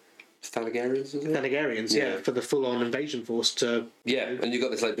for Thanagarians, is it? Thanagarians, for the full-on invasion force to... Yeah, and you've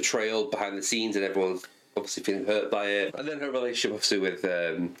got this like betrayal behind the scenes and everyone's obviously feeling hurt by it. And then her relationship obviously with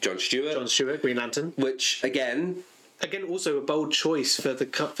John Stewart. John Stewart, Green Lantern. Which, again, also a bold choice for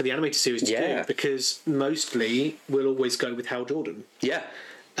the animated series to do, because mostly we'll always go with Hal Jordan. Yeah.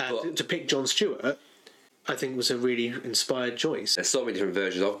 And to pick John Stewart, I think, was a really inspired choice. There's so many different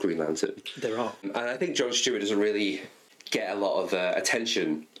versions of Green Lantern. There are. And I think John Stewart doesn't really get a lot of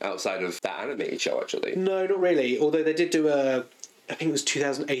attention outside of that animated show, actually. No, not really. Although they did do I think it was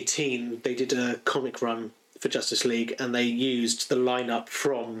 2018, they did a comic run for Justice League, and they used the lineup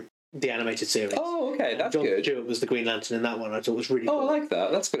from the animated series. Oh, okay, that's John good. Stewart was the Green Lantern in that one. I thought was really cool. I like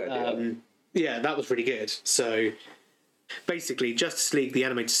that. That's a good idea. Yeah, that was really good. So, basically, Justice League, the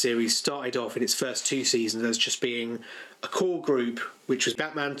animated series, started off in its first 2 seasons as just being a core group, which was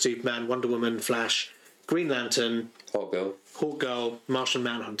Batman, Superman, Wonder Woman, Flash, Green Lantern, Hawkgirl, Martian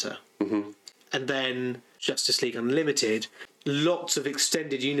Manhunter. And then Justice League Unlimited, lots of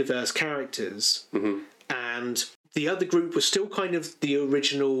extended universe characters. And the other group was still kind of the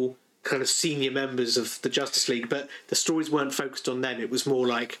original kind of senior members of the Justice League, but the stories weren't focused on them. It was more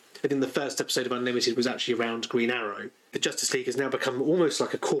like, I think the first episode of Unlimited was actually around Green Arrow. The Justice League has now become almost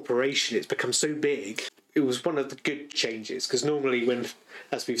like a corporation. It's become so big. It was one of the good changes, because normally when,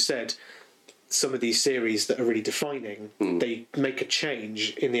 as we've said, some of these series that are really defining, they make a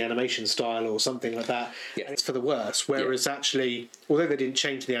change in the animation style or something like that, and it's for the worse. Whereas actually, although they didn't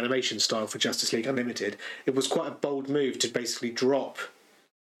change the animation style for Justice League Unlimited, it was quite a bold move to basically drop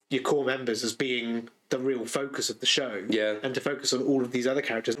your core members as being the real focus of the show, and to focus on all of these other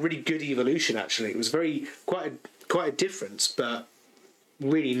characters. Really good evolution, actually. It was quite a difference, but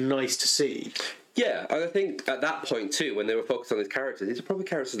really nice to see. Yeah, and I think at that point too, when they were focused on these are probably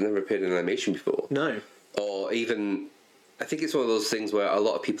characters that never appeared in animation before. No. Or even, I think it's one of those things where a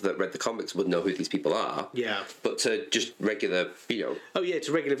lot of people that read the comics would know who these people are. Yeah. But to just regular, Oh yeah,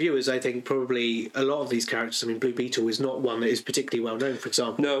 to regular viewers, I think probably a lot of these characters, I mean, Blue Beetle is not one that is particularly well known, for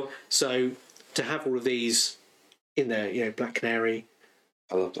example. No. So to have all of these in there, Black Canary.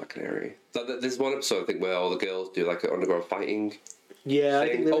 I love Black Canary. There's one episode, I think, where all the girls do like an underground fighting. Yeah, I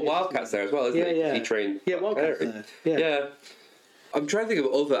think Wildcat's there as well, isn't he? Yeah. He trained. Yeah, Wildcat's there. Yeah. I'm trying to think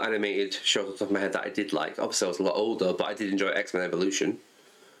of other animated shows off the top of my head that I did like. Obviously, I was a lot older, but I did enjoy X-Men Evolution.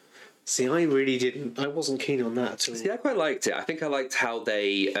 See, I really didn't. I wasn't keen on that at all. See, I quite liked it. I think I liked how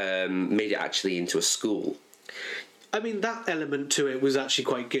they made it actually into a school. I mean, that element to it was actually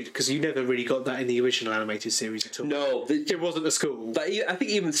quite good, because you never really got that in the original animated series at all. No. It wasn't a school. I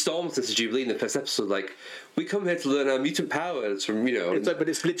think even Storm says to Jubilee in the first episode, like, we come here to learn our mutant powers from, It's like, but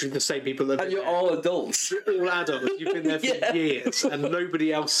it's literally the same people that... And you're all adults. You're all adults. You've been there for years, and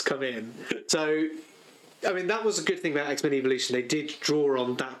nobody else come in. So, I mean, that was a good thing about X-Men Evolution. They did draw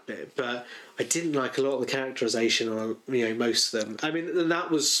on that bit, but I didn't like a lot of the characterization on, most of them. I mean, and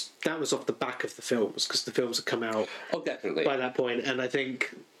that was off the back of the films, because the films had come out definitely by that point, and I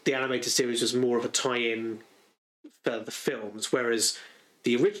think the animated series was more of a tie-in for the films, whereas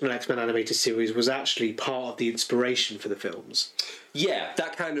the original X-Men animated series was actually part of the inspiration for the films. Yeah,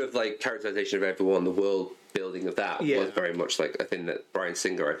 that kind of like characterization of everyone, the world building of that was very much like a thing that Bryan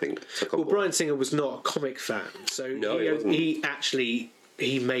Singer, I think, took on board. Bryan Singer was not a comic fan, so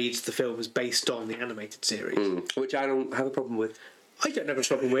he made the films based on the animated series. Which I don't have a problem with. I don't have a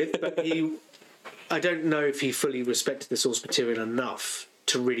problem with, but I don't know if he fully respected the source material enough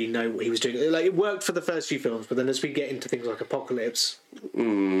to really know what he was doing. Like, it worked for the first few films, but then as we get into things like Apocalypse,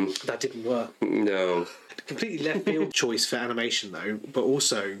 that didn't work. No. Completely left field choice for animation, though, but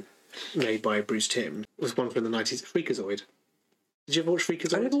also made by Bruce Timm, was one from the 90s, Freakazoid. Did you ever watch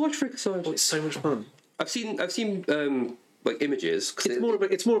Freakazoid? I never watched Freakazoid. Oh, it's so much fun. I've seen like images. It's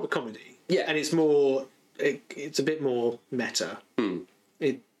more of a comedy. Yeah, and it's more. It's a bit more meta.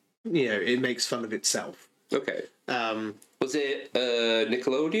 It makes fun of itself. Okay. Was it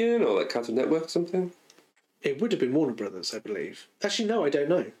Nickelodeon or like Cartoon Network or something? It would have been Warner Brothers, I believe. Actually, no, I don't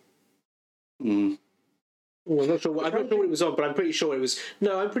know. Well, I'm not sure. I'm not sure what it was on, but I'm pretty sure it was.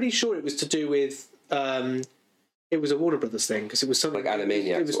 No, I'm pretty sure it was to do with. It was a Warner Brothers thing because it was something like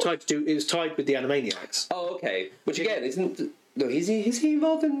Animaniacs. It was tied to do. It was tied with the Animaniacs. Oh, okay. Which again isn't. No, is he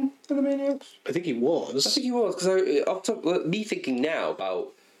involved in Animaniacs? I think he was. I think he was because me thinking now about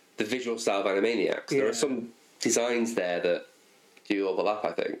the visual style of Animaniacs, there are some designs there that do overlap.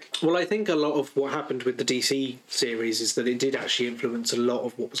 I think. Well, I think a lot of what happened with the DC series is that it did actually influence a lot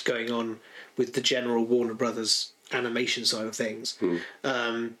of what was going on with the general Warner Brothers animation side of things.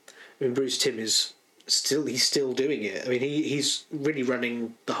 I mean, Bruce Timm is he's still doing it. I mean, he's really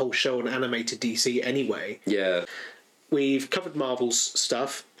running the whole show on animated DC anyway. Yeah. We've covered Marvel's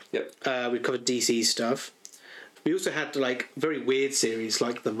stuff. Yep. We've covered DC's stuff. We also had like very weird series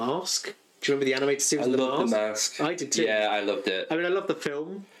like The Mask. Do you remember the animated series? I love The Mask. I did too. Yeah, I loved it. I mean, I love the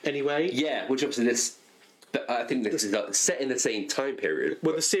film anyway. Yeah, which obviously I think this is set in the same time period.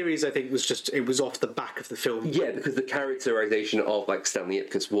 Well, the series I think was off the back of the film. Yeah, because the characterization of like Stanley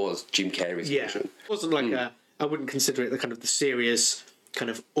Ipkiss was Jim Carrey's version. It wasn't like I wouldn't consider it the kind of the serious kind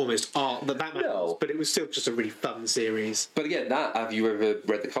of almost art that Batman was, but it was still just a really fun series. But again, have you ever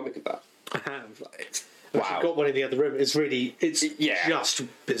read the comic of that? I have. Wow. I've got one in the other room. It's just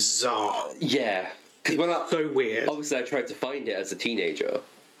bizarre. Yeah. Because so weird. Obviously, I tried to find it as a teenager.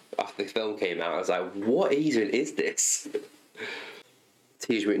 After the film came out, I was like, what even is this?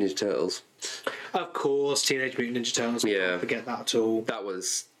 Teenage Mutant Ninja Turtles. Of course, Teenage Mutant Ninja Turtles. Yeah. Can't forget that at all. That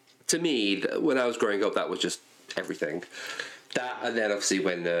was, to me, when I was growing up, that was just everything. That, and then obviously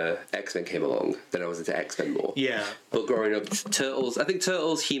when X-Men came along, then I was into X-Men more. Yeah. But growing up, Turtles, I think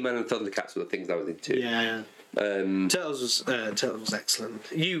Turtles, He-Man and Thundercats were the things I was into. Yeah. Turtles was excellent.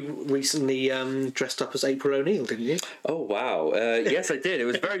 You recently dressed up as April O'Neil, didn't you? Oh wow! Yes, I did. It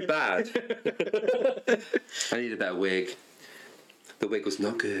was very bad. I need a better wig. The wig was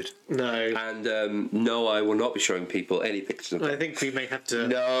not good. No. And no, I will not be showing people any pictures of it. I think we may have to.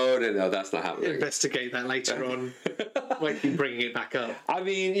 No, that's not happening. Investigate that later on. Might be bringing it back up. I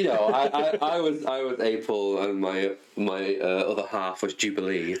mean, you know, I was April, and my other half was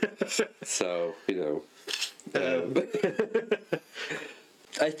Jubilee. So you know.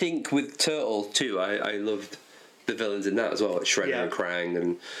 I think with Turtle too, I loved the villains in that as well, like Shredder and Krang,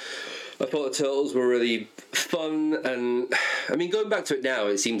 and I thought the Turtles were really fun. And I mean, going back to it now,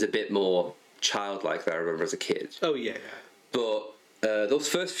 it seems a bit more childlike than I remember as a kid. Oh yeah. But those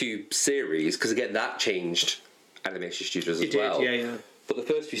first few series, because again, that changed animation studios as well. Yeah. But the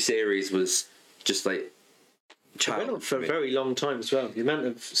first few series was just like. It went on for a very long time as well. The amount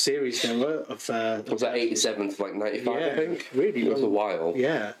of series there were of was that 87 to like 95? I think really it was a while.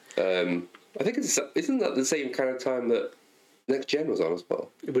 Yeah. I think isn't that the same kind of time that Next Gen was on as well?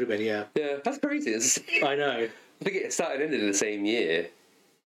 It would have been, yeah. Yeah, that's crazy. I know. I think it started and ended in the same year.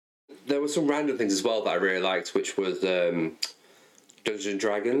 There were some random things as well that I really liked, which was Dungeons and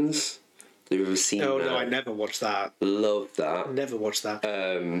Dragons. Have you ever seen that? No, I never watched that. Loved that. Never watched that.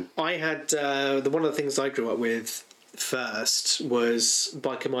 I had one of the things I grew up with first was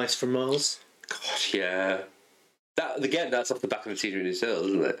Biker Mice from Mars. God, yeah. That again, that's off the back of the Teenage Mutant Ninja Turtles,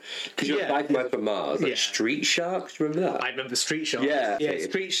 isn't it? Because you're Biker Mice from Mars, like Street Sharks. Do you remember that? I remember Street Sharks. Yeah,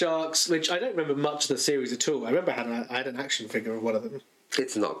 Street Sharks, which I don't remember much of the series at all. I remember I had an action figure of one of them.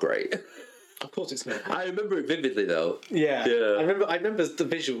 It's not great. Of course it's not. I remember it vividly though. Yeah. I remember the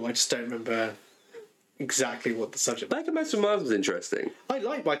visual, I just don't remember exactly what the subject was. Biker Mice from Mars was interesting. I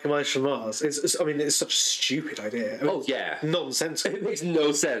like Biker Mice from Mars. It's such a stupid idea. I mean, nonsensical. It makes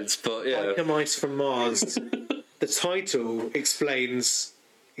no sense, but yeah. Biker Mice from Mars. The title explains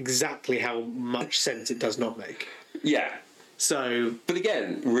exactly how much sense it does not make. Yeah. So, but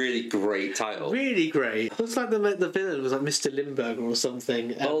again, really great title. Really great. It looks like the villain was like Mr. Limburger or something.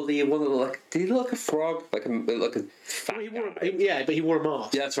 The one that looked like, did he look like a frog? Like a fat guy? But he wore a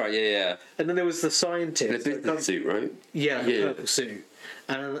mask. Yeah, that's right. Yeah. And then there was the scientist. In a business suit, right? Yeah, a purple suit.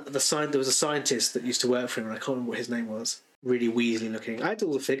 And there was a scientist that used to work for him, and I can't remember what his name was. Really Weasley looking. I had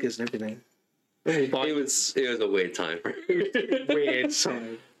all the figures and everything. It was a weird time. Weird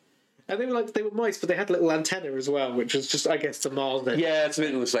time. And they were mice, but they had a little antenna as well, which was just, I guess, the Mars. Yeah, it's a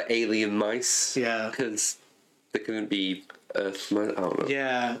bit like alien mice. Yeah. Because they couldn't be Earth mice. I don't know.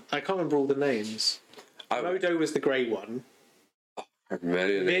 Yeah, I can't remember all the names. Modo was the grey one.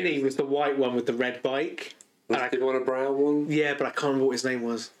 Minnie was the white one with the red bike. Was there one a brown one? Yeah, but I can't remember what his name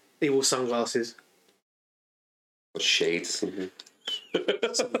was. He wore sunglasses. Shades or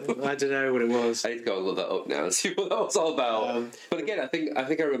something. I don't know what it was. I need to go and look that up now and see what that was all about. But again, I think I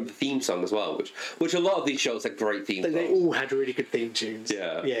remember the theme song as well, which a lot of these shows had great theme songs. They all had really good theme tunes.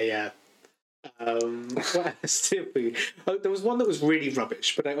 Yeah. Yeah. What else did we? Oh, there was one that was really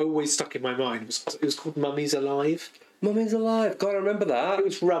rubbish, but it always stuck in my mind. It was called Mummies Alive. Mummy's Alive. God, I remember that. It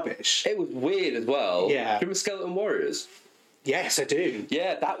was rubbish. It was weird as well. Yeah. Do you remember Skeleton Warriors? Yes, I do.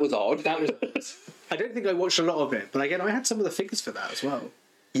 Yeah, that was odd. That was. I don't think I watched a lot of it, but again, I had some of the figures for that as well.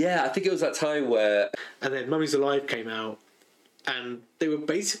 Yeah, I think it was that time where... And then Mummies Alive came out, and they were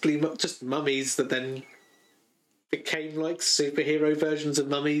basically just mummies that then became like superhero versions of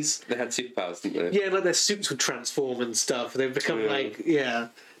mummies. They had superpowers, didn't they? Yeah, like their suits would transform and stuff. They'd become like, yeah.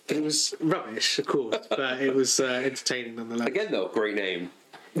 But it was rubbish, of course, but it was entertaining nonetheless. Again, though, great name.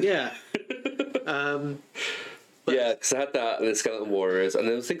 Yeah. Yeah, because I had that and the Skeleton Warriors, and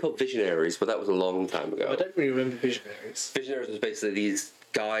there was a thing called Visionaries, but that was a long time ago. I don't really remember Visionaries. Visionaries was basically these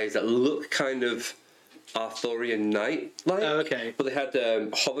guys that look kind of Arthurian knight-like. Oh, okay. But they had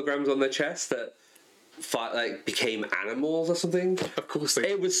holograms on their chest that became animals or something. Of course they.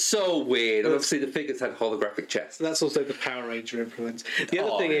 It was so weird. And obviously the figures had holographic chests. That's also the Power Ranger influence. The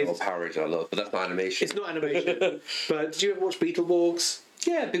other thing is... Power Ranger I love, but that's not animation. It's not animation. But did you ever watch Beetleborgs?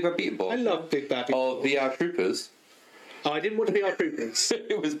 Yeah, Big Bad Beetleborgs. I love Big Bad Beetleborgs. Oh, VR Troopers. Oh, I didn't watch VR Troopers.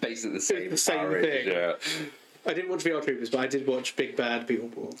 It was basically the same. The same Power thing. Ranger. I didn't watch VR Troopers, but I did watch Big Bad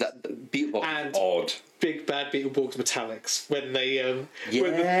Beetleborgs. Beetleborgs And odd. Big Bad Beetleborgs Metallics when they were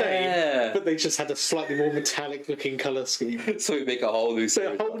the Yeah. same, but they just had a slightly more metallic looking colour scheme. So we make a whole new So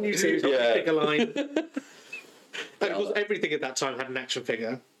series. a whole new series, Yeah. figure line. And of course, everything at that time had an action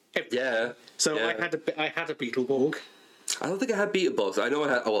figure. Everything. Yeah. So yeah. I had a Beetleborg. I don't think I had Beetleborgs. I know I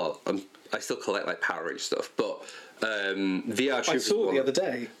had. Oh, well, I still collect like Power Rangers stuff, but VR I Troopers. saw it the other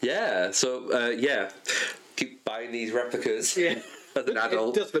day. Yeah. So yeah, keep buying these replicas. Yeah. As an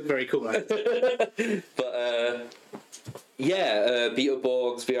adult. It does look very cool. Actually. But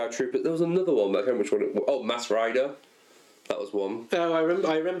Beetleborgs, VR Troopers. There was another one, but I can't remember which one. It was. Oh, Mass Rider. That was one. No, I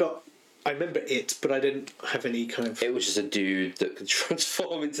remember it, but I didn't have any kind of. It was just a dude that could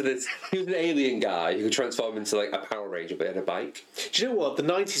transform into this. He was an alien guy who could transform into like a Power Ranger, but he had a bike. Do you know what? The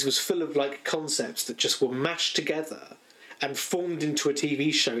 90s was full of like concepts that just were mashed together and formed into a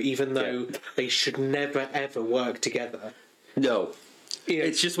TV show, even though they should never ever work together. No. Yeah.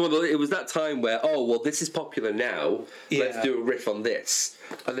 It's just one of those, it was that time where, oh, well, this is popular now, let's Yeah. do a riff on this.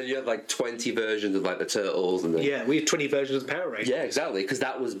 And then you have like 20 versions of like the Turtles. And then, Yeah, we had 20 versions of Power Rangers. yeah, exactly, because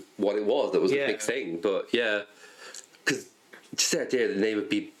that was what it was, that was Yeah. the big thing. But yeah, because just the idea the name would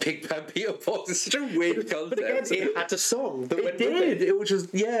be Big Bad Beetleborgs is such a weird concept. But again, it had a song that it went with did, it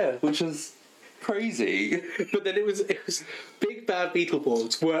which was crazy. But then it was Big Bad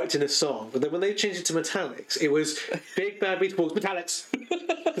Beetleborgs worked in a song, but then when they changed it to Metallics, it was Big Bad Beetleborgs Metallics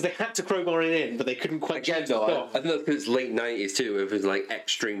because they had to crowbar it in, but they couldn't quite Again, change the though, song. I think that's because it's late 90s too, it was like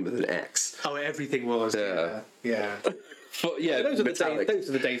Extreme with an X. Oh, everything was. Yeah. But yeah, Those are Metallic. those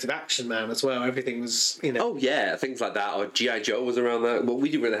are the days of Action Man as well. Everything was, Oh yeah, things like that. Or G.I. Joe was around that. Well, we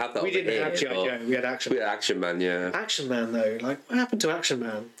didn't really have that. we over didn't here, have G.I. but Joe. We had Action. We had Action Man, yeah. Action Man though, like what happened to Action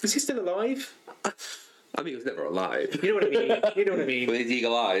Man? Is he still alive? I mean, he was never alive. You know what I mean? You know what I mean? With his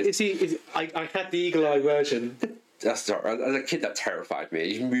eagle eyes. Is he? I had the eagle eye version. That's as a kid that terrified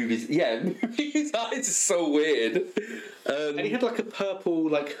me. He moved his eyes is so weird. And he had like a purple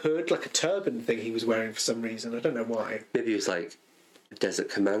like hood, like a turban thing he was wearing for some reason. I don't know why. Maybe he was like a Desert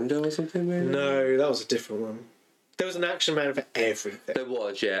Commando or something. Maybe? No, that was a different one. There was an Action Man for everything. There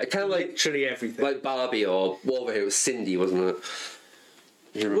was, yeah. Kind of like Literally everything. like Barbie or over here it was Cindy, wasn't it?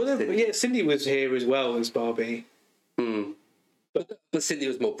 You remember Well, Cindy? yeah, Cindy was here as well as Barbie. But Cindy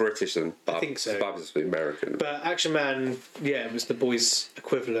was more British than Barbie. I think so. Barbie was American. But Action Man, yeah, was the boys'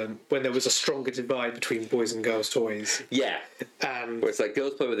 equivalent when there was a stronger divide between boys and girls' toys. Yeah. And Where it's like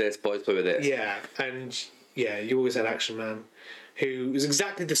girls play with this, boys play with this. yeah, and yeah, you always had Action Man, who was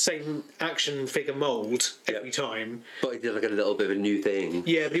exactly the same action figure mould every time. But he did like a little bit of a new thing.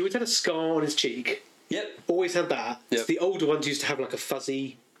 Yeah, but he always had a scar on his cheek. Yep. Always had that. Yep. The older ones used to have like a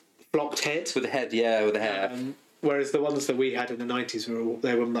fuzzy, flopped head. With the head, yeah, with the hair. Whereas the ones that we had in the 90s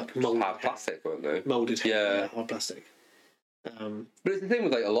they were like moulded. Hard plastic, weren't they? Moulded head, Yeah. hard plastic. But it's the thing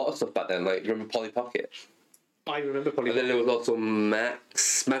with like a lot of stuff back then. Like, do you remember Polly Pocket? I remember Polly And then there was also Mad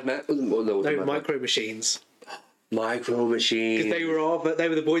Max. Wasn't No, Mad Max. Micro Machines. Micro Machine. Because they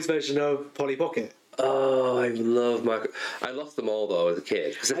were the boys' version of Polly Pocket. Oh, I love Micro. I lost them all though as a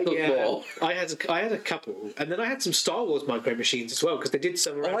kid because they're still small. I had a couple, and then I had some Star Wars Micro Machines as well because they did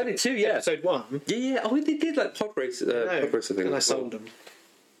some. Around I did too, yeah. Episode 1. Yeah. Oh, they did like pod race. Pod race thing. And I sold them.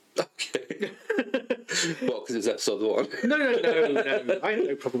 Okay. Well, because it was episode 1. No. I had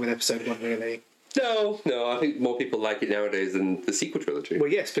no problem with episode 1 really. No, I think more people like it nowadays than the sequel trilogy.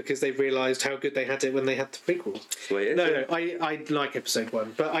 Well, yes, because they realised how good they had it when they had the prequels. No, I like episode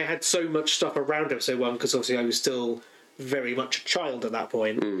 1, but I had so much stuff around episode 1 because obviously I was still very much a child at that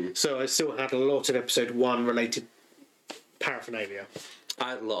point, so I still had a lot of episode 1 related paraphernalia. I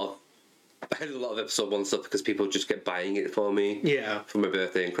had a lot of episode 1 stuff because people just kept buying it for me. Yeah. For my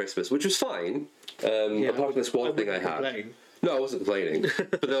birthday and Christmas, which was fine. Apart from this one thing I had. Complain. No, I wasn't complaining.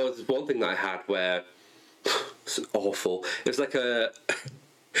 But there was one thing that I had where it's awful. It was like a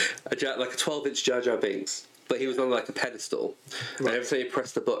 12-inch Jar Jar Binks, but he was on like a pedestal, and every time you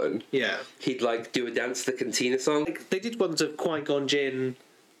pressed the button, he'd like do a dance to the Cantina song. Like, they did ones of Qui-Gon Jinn,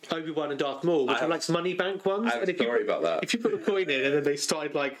 Obi-Wan and Darth Maul, which are like money bank ones. I have a story about that. If you put a coin in and then they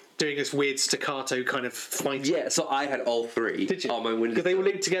started like doing this weird staccato kind of fight. Yeah, so I had all three. Did you? On my window. Because they were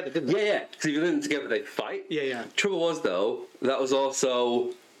linked together, didn't they? Yeah. Because if you link them together, they fight. Yeah. Trouble was though, that was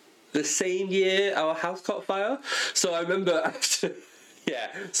also the same year our house caught fire. So I remember after. Yeah.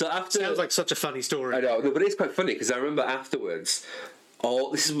 So after. Sounds like such a funny story. I know, no, but it's quite funny because I remember afterwards.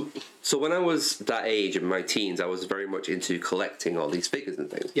 So when I was that age in my teens, I was very much into collecting all these figures and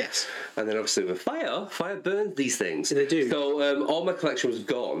things. Yes. And then obviously with fire burns these things. They do. So all my collection was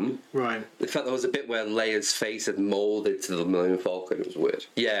gone. Right. In fact, there was a bit where Leia's face had moulded to the Millennium Falcon. It was weird.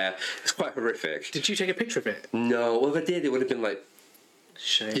 Yeah, it's quite horrific. Did you take a picture of it? No, well if I did, it would have been like.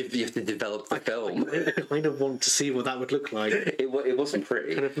 Shame. You have to develop the film. I kind of want to see what that would look like. It wasn't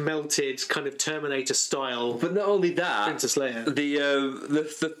pretty. Kind of melted, kind of Terminator style. But not only that, Princess Leia.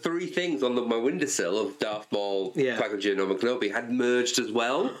 The three things on my windowsill of Darth Maul, Qui-Gon Jinn, and Obi-Wan Kenobi had merged as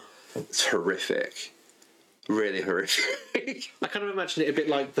well. It's horrific. Really horrific. I kind of imagine it a bit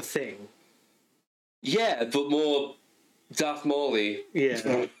like The Thing. Yeah, but more Darth Maul-y.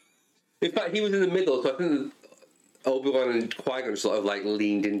 Yeah. In fact, he was in the middle, so I think Obi-Wan and Qui-Gon sort of like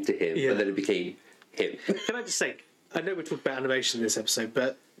leaned into him, and then it became him. Can I just say, I know we're talking about animation in this episode,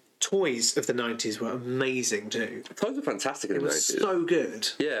 but toys of the 90s were amazing too. Toys were fantastic in the 90s. So good.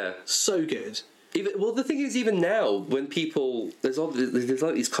 Yeah. So good. Well, the thing is, even now, when people... There's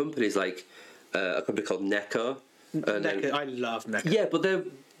like these companies like a company called NECA. NECA, I love NECA. Yeah, but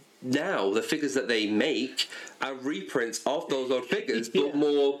the figures that they make are reprints of those old figures, but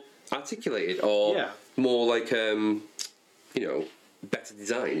more articulated or more like better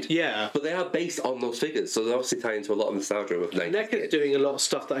designed. Yeah, but they are based on those figures, so they obviously tie into a lot of nostalgia with 90s. NECA's doing a lot of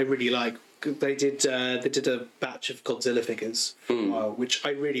stuff that I really like. They did a batch of Godzilla figures for a while, which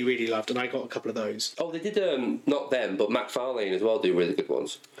I really, really loved, and I got a couple of those. Oh, they did not them, but McFarlane as well do really good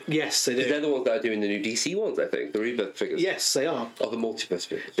ones. Yes, they do. They're the ones that are doing the new DC ones, I think, the Rebirth figures. Yes, they are. Or the Multiverse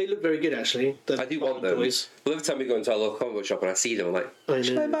figures. They look very good, actually. I do want them. Toys. Well, every time we go into our local comic book shop and I see them, I'm like,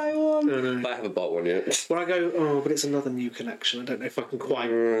 should I buy one? I know. But I haven't bought one yet. Well, I go, but it's another new collection. I don't know if I can quite. I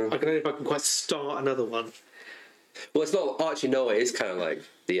don't know if I can quite start another one. Well, it's not actually. No, it is kind of like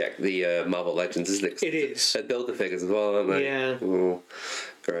the Marvel Legends, isn't it? It is. They build the figures as well, aren't they? Yeah. Oh,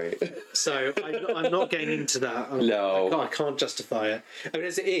 great. So I'm not getting into that. No, I can't justify it. I mean,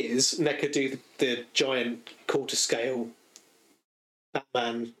 as it is, NECA do the giant quarter scale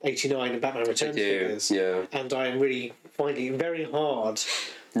Batman 89 and Batman Returns figures. Yeah. And I am really finding it very hard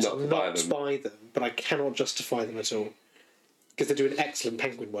to not buy them, but I cannot justify them at all. Because they do an excellent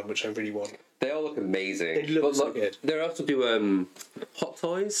Penguin one, which I really want. They all look amazing. They look so good. They also do Hot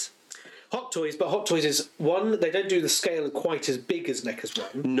Toys. Hot Toys, but Hot Toys is one. They don't do the scale quite as big as NECA's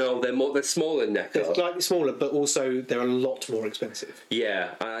one. No, they're smaller than NECA. They're slightly smaller, but also they're a lot more expensive. Yeah,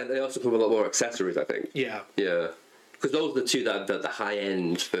 they also come with a lot more accessories, I think. Yeah. Yeah. Because those are the two that are the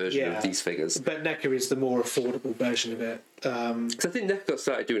high-end version of these figures. But NECA is the more affordable version of it. Because I think NECA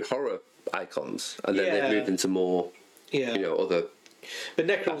started doing horror icons, and then they've moved into more, other... But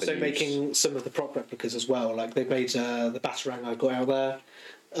NECA are also making some of the prop replicas as well. Like they made the Batarang I got out there,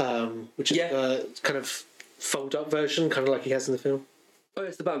 which is the kind of fold-up version, kind of like he has in the film. Oh,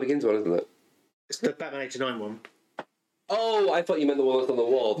 it's the Batman Begins one, isn't it? It's the Batman 89 one. Oh, I thought you meant the one that's on the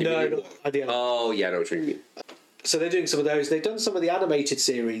wall. No, at the end. Oh, yeah, I know what you mean. So they're doing some of those. They've done some of the animated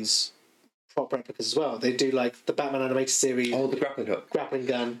series prop replicas as well. They do like the Batman animated series. Oh, the grappling hook. Grappling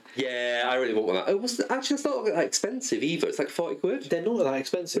gun. Yeah, I really want one of that. It was actually, it's not that expensive either. It's like 40 quid. They're not that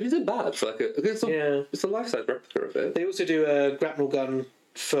expensive. But isn't bad for like it's a life-size replica of it. They also do a grapnel gun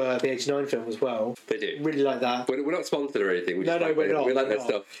for the 89 film as well. They do. Really like that. We're not sponsored or anything. We're not. We like that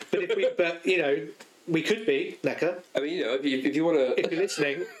stuff. But we could be, NECA. I mean, if you want to... If you're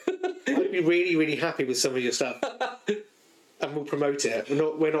listening, I'd be really, really happy with some of your stuff. And we'll promote it.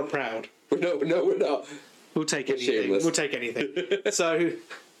 We're not proud. We're not. We'll take anything. Shameless. We'll take anything. So,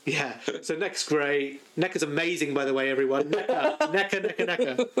 yeah. So NECA's great. NECA's amazing, by the way, everyone.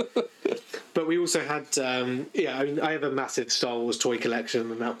 NECA. But we also had, I mean, I have a massive Star Wars toy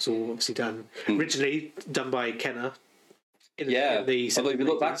collection, and that was all obviously done originally done by Kenner. In the Although if you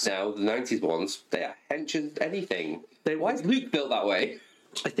look back 70s. now, the 90s ones, they are henching anything. Why is Luke built that way?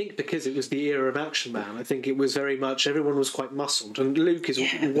 I think because it was the era of Action Man. I think it was very much everyone was quite muscled, and Luke is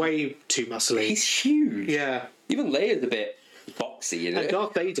way too muscly. He's huge. Yeah. Even Leia's a bit boxy, you know. And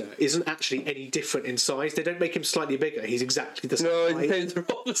Darth Vader isn't actually any different in size. They don't make him slightly bigger. He's exactly the same size. They're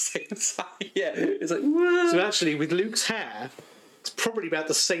all the same size. Yeah, it's like, whoa. So actually, with Luke's hair, it's probably about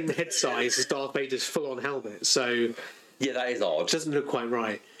the same head size as Darth Vader's full-on helmet. So Yeah, that is odd. it doesn't look quite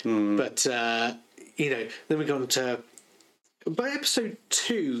right. But then we got into... By episode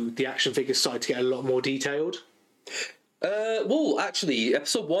 2, the action figures started to get a lot more detailed. Well, actually,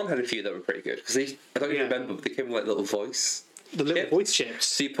 episode 1 had a few that were pretty good because I don't even Yeah. remember, but they came with like little voice. The little voice chips.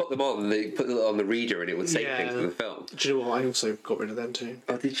 So you put them on, and they put it on the reader, and it would say things in the film. Do you know what? I also got rid of them too.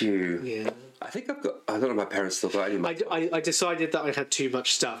 Oh, did you? Yeah. I think I've got. I don't know. My parents still got any. I decided that I had too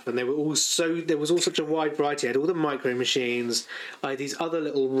much stuff, and there was all such a wide variety. I had all the micro machines. I had these other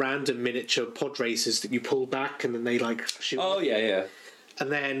little random miniature pod racers that you pull back, and then they like shoot. Oh yeah. And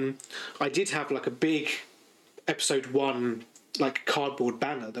then I did have like a big episode 1 like cardboard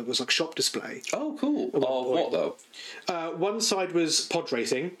banner that was like shop display. Oh, cool. Oh, what though? One side was pod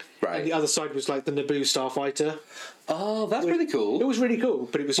racing, Right. and the other side was like the Naboo Starfighter. Oh, that's really cool. It was really cool,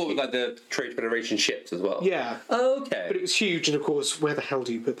 but it was What with like the Trade Federation ships as well? yeah. Oh, okay. But it was huge, and of course, where the hell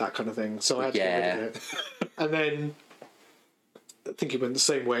do you put that kind of thing? So I had to get rid of it. And then I think it went the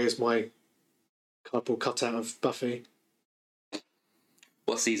same way as my cardboard cutout of Buffy.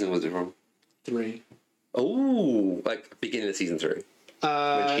 What season was it from? 3. Oh, like beginning of season 3.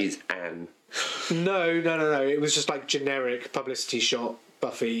 When she's Anne. No. It was just like generic publicity shot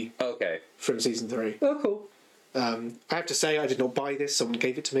Buffy Okay. from season 3. Oh, cool. I have to say, I did not buy this. Someone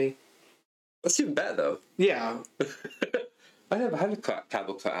gave it to me. That's even better though. Yeah. I never had a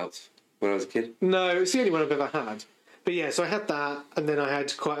cardboard cutout when I was a kid. No, it's the only one I've ever had. But yeah, so I had that, and then I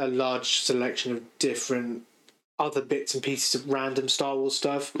had quite a large selection of different other bits and pieces of random Star Wars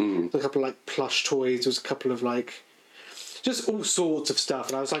stuff. A couple of like plush toys. There was a couple of like just all sorts of stuff,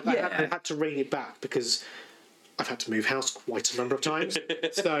 and I was like, I had to rein it back because I've had to move house quite a number of times.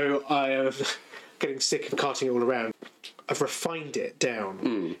 So I am getting sick of carting it all around. I've refined it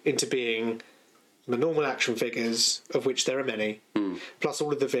down into being the normal action figures, of which there are many, plus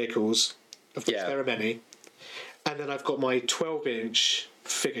all of the vehicles, of which there are many. And then I've got my 12-inch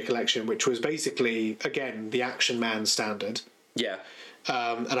figure collection, which was basically, again, the Action Man standard. Yeah.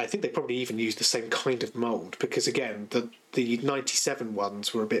 And I think they probably even used the same kind of mould, because, again, the 97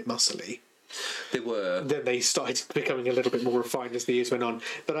 ones were a bit muscly. They were. Then they started becoming a little bit more refined as the years went on.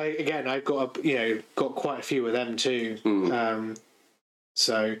 But I've got quite a few of them too.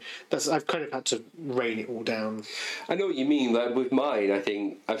 So I've kind of had to rein it all down. I know what you mean. Like with mine, I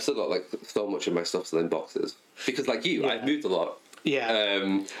think I've still got like so much of my stuff still in boxes because, like you, I've moved a lot.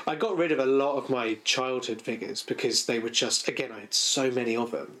 Yeah, I got rid of a lot of my childhood figures because they were just, again, I had so many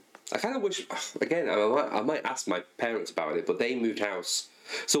of them. I kind of wish, again, I might ask my parents about it, but they moved house.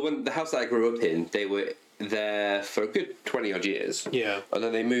 So when the house that I grew up in, they were there for a good 20 odd years. Yeah. And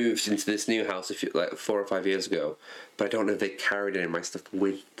then they moved into this new house like 4 or 5 years ago. But I don't know if they carried any of my stuff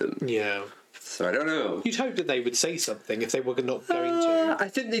with them. Yeah. So I don't know. You'd hope that they would say something if they were not going to. I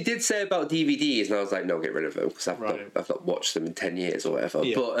think they did say about DVDs, and I was like, no, get rid of them because I've not watched them in 10 years or whatever.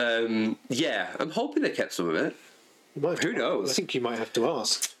 Yeah. But I'm hoping they kept some of it. Who knows? I think you might have to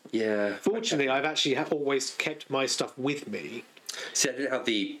ask. Yeah. Fortunately, I've actually always kept my stuff with me. See, I didn't have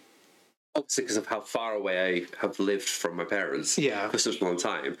obviously because of how far away I have lived from my parents for such a long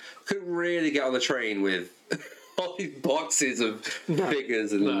time. I couldn't really get on the train with all these boxes of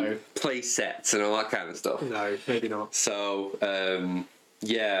figures and play sets and all that kind of stuff. No, maybe not. So, I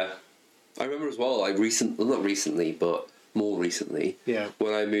remember as well, like not recently, but more recently,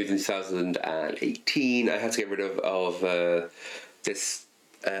 when I moved in 2018, I had to get rid of this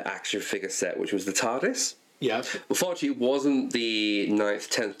action figure set, which was the TARDIS. Yeah. Unfortunately, it wasn't the 9th,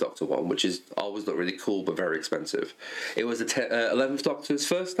 10th Doctor one, which is always not really cool but very expensive. It was the 11th Doctor's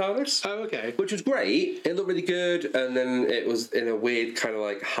first TARDIS. Oh, okay. Which was great. It looked really good, and then it was in a weird kind of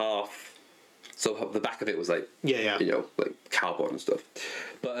like half. So the back of it was like, like cardboard and stuff.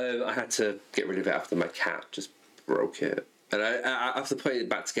 But I had to get rid of it after my cat just broke it. And I after putting it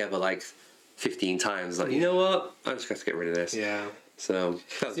back together like 15 times, like, you know what? I just got to get rid of this. Yeah. So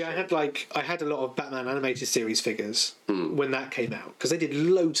I had a lot of Batman animated series figures when that came out because they did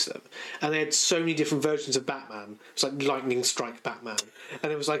loads of them, and they had so many different versions of Batman. It was like Lightning Strike Batman,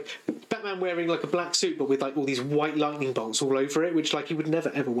 and it was like Batman wearing like a black suit but with like all these white lightning bolts all over it, which like he would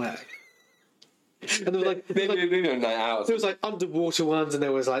never ever wear. And there was like maybe on night out. there was like underwater ones, and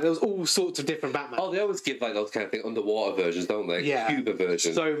there was all sorts of different Batman. Oh, they always give like those kind of thing underwater versions, don't they? Yeah, Cuba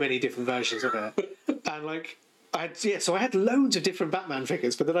versions. So many different versions of it, and like so I had loads of different Batman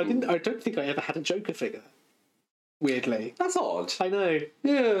figures, but then I don't think I ever had a Joker figure. Weirdly, that's odd. I know.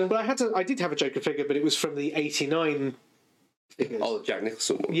 Yeah, but I did have a Joker figure, but it was from the '89. Figures. Oh, Jack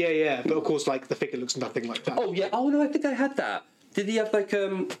Nicholson one. Yeah, but of course, like the figure looks nothing like that. Oh yeah. Oh no, I think I had that. Did he have like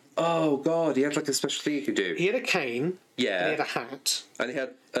Oh god, he had like a special thing he could do. He had a cane. Yeah. And he had a hat. And he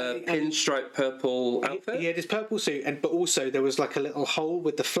had a pinstripe purple outfit. He had his purple suit, but also there was like a little hole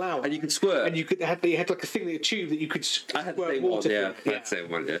with the flower. And you could squirt. And he had like a tube that you could I had the squirt same water one, yeah. through. I had the same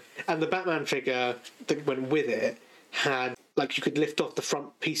one, yeah. And the Batman figure that went with it had like you could lift off the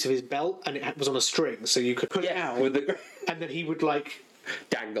front piece of his belt, and it was on a string, so you could pull it out, with the and then he would like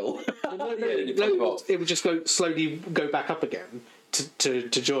dangle. it would just slowly go back up again to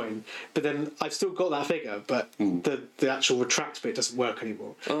join. But then I've still got that figure, but the actual retract bit doesn't work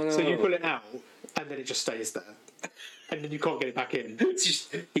anymore. Oh, no. So you pull it out, and then it just stays there, and then you can't get it back in. It's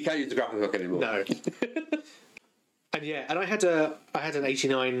just you can't use the grappling hook anymore. No. And I had an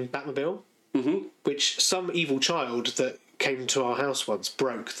 '89 Batmobile, which some evil child that came to our house once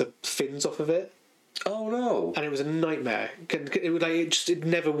broke the fins off of it. Oh no! And it was a nightmare. It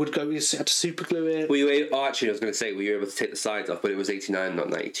never would go. You had to super glue it. Were you actually, I was going to say, were you able to take the sides off? But it was '89, not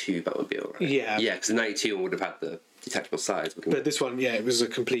 '92 Batmobile, right? Yeah. Yeah, because the '92 one would have had the detachable sides. But this one, it was a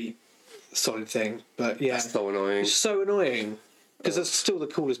complete solid thing. But yeah, that's so annoying. It's so annoying because that's still the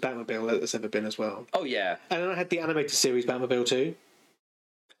coolest Batmobile that's ever been as well. Oh yeah. And then I had the animated series Batmobile too.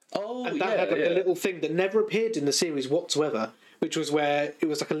 Oh, and that had like a little thing that never appeared in the series whatsoever, which was where it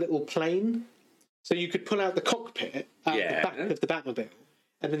was like a little plane. So you could pull out the cockpit out the back of the Batmobile,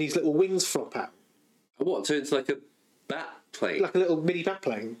 and then these little wings flop out. What? So it's like a bat plane? Like a little mini bat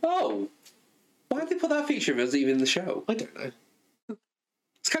plane. Oh. Why did they put that feature if it was even in the show? I don't know.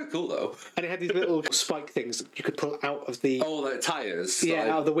 It's kind of cool, though. And it had these little spike things that you could pull out of the... Oh, like tyres? Yeah,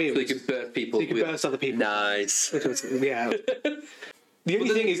 out of the wheels. So you could burst people. So you could burst other people. Nice. Yeah. The only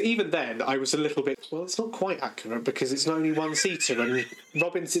thing is, even then, I was a little bit... Well, it's not quite accurate because it's not only one-seater and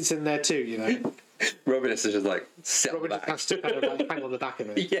Robin sits in there too, you know. Robin is just like, sit Robin back. has to kind of like hang on the back of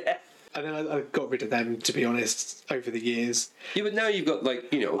it. Yeah. And then I got rid of them, to be honest, over the years. Yeah, but now you've got,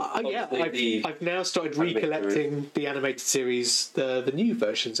 like, you know... I've now started recollecting the animated series, the new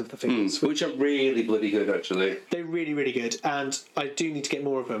versions of the figures. Which are really bloody good, actually. They're really, really good, and I do need to get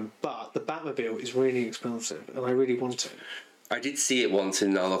more of them, but the Batmobile is really expensive, and I really want it. I did see it once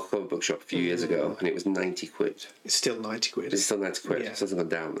in our local comic book shop a few years ago, and it was 90 quid. It's still 90 quid. It's still 90 quid. Yeah. It hasn't gone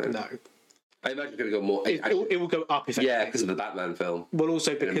down then. No. I imagine it's going to go more... It will go up if anything. Yeah, because of the Batman film. Well,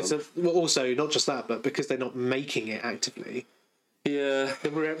 also because also not just that, but because they're not making it actively. Yeah.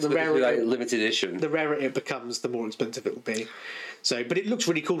 The rarer, like limited edition. The rarer it becomes, the more expensive it will be. So, but it looks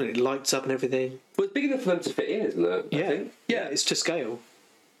really cool and it lights up and everything. Well, it's big enough for them to fit in, isn't it? Yeah. I think? Yeah, it's to scale.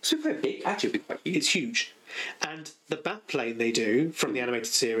 It's quite big. Actually, it'd be quite huge. It's huge. And the bat plane they do from the animated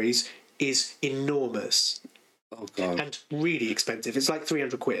series is enormous. Oh, God. And really expensive. It's like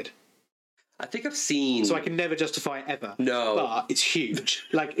 300 quid. I think I've seen... So I can never justify it ever. No. But it's huge.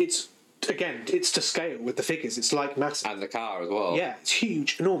 Like, it's to scale with the figures. It's like massive. And the car as well. Yeah, it's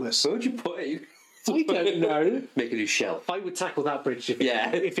huge, enormous. Where would you put it? I don't know. Make a new shelf. I would tackle that bridge if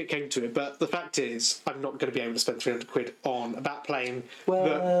it came to it. But the fact is, I'm not going to be able to spend 300 quid on a bat plane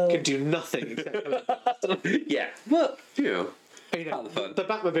that can do nothing except... Yeah. Well, you know. The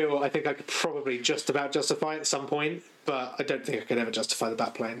Batmobile, I think I could probably just about justify at some point, but I don't think I could ever justify the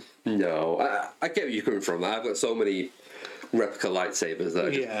Batplane. No, I get where you're coming from. I've got so many replica lightsabers that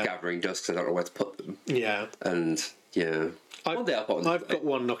are just gathering dust because I don't know where to put them. Yeah. And, yeah. I've got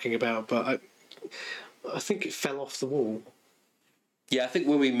one knocking about, but I think it fell off the wall. Yeah, I think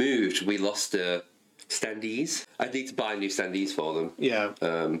when we moved, we lost standees. I need to buy new standees for them. Yeah.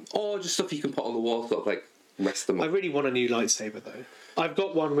 Or just stuff you can put on the wall, sort of like rest them up. I really want a new lightsaber though. I've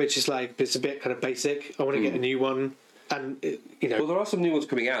got one which is like it's a bit kind of basic. I want to get a new one, and Well, there are some new ones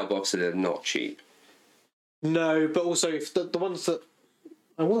coming out, but obviously they're not cheap. No, but also if the ones that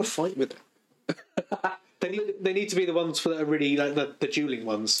I want to fight with them. They need to be the ones that are really like the dueling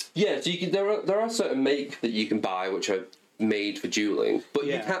ones. Yeah, so there are certain make that you can buy which are made for dueling, but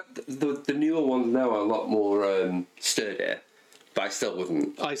you can't. The newer ones now are a lot more sturdy. But I still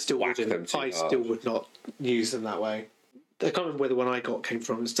wouldn't. I still would not use them that way. I can't remember where the one I got came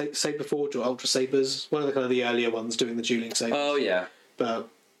from. It's Saberforge or Ultra Sabers. One of the kind of the earlier ones doing the dueling sabers. Oh yeah. But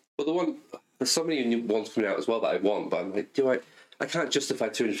there's so many new ones coming out as well that I want, but I'm like, I can't justify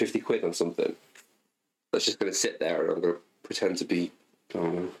 250 quid on something that's just going to sit there and I'm going to pretend to be, I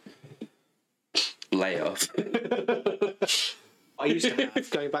don't know. layoff. I used to have,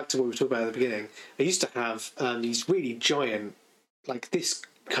 going back to what we were talking about at the beginning, I used to have these really giant, like this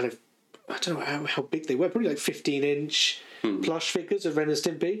kind of, I don't know how big they were, probably like 15-inch plush figures of Ren and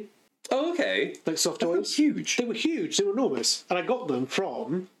Stimpy. Oh, okay. Like soft toys. Huge. They were huge, they were enormous. And I got them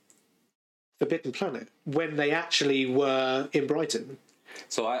from Forbidden Planet when they actually were in Brighton.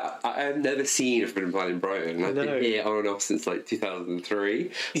 So I've never seen a Forbidden Planet in Brighton. I've been here on and off since like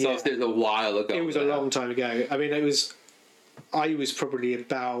 2003. So obviously it was a while ago. It was a long time ago. I mean, I was probably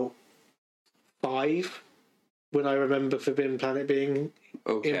about 5 when I remember Forbidden Planet being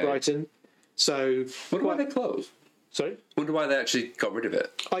in Brighton. So wonder why they closed. Sorry? Wonder why they actually got rid of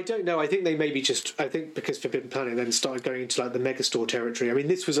it. I don't know. I think they maybe I think because Forbidden Planet then started going into like the megastore territory. I mean,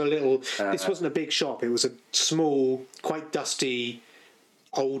 this was this wasn't a big shop. It was a small, quite dusty,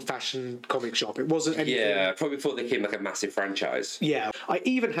 old-fashioned comic shop. It wasn't anything. Yeah, probably before they became like a massive franchise. Yeah. I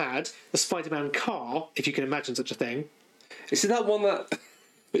even had a Spider-Man car, if you can imagine such a thing. Is it that one that...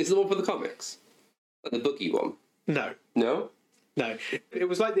 Is it the one for the comics? Like the boogie one? No. No? No. It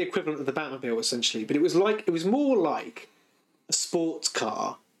was like the equivalent of the Batmobile, essentially. But it was more like a sports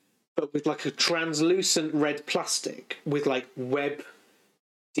car, but with like a translucent red plastic with like web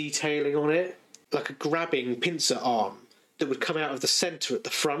detailing on it. Like a grabbing pincer arm that would come out of the centre at the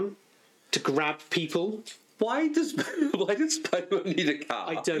front to grab people. Why does Spider-Man need a car?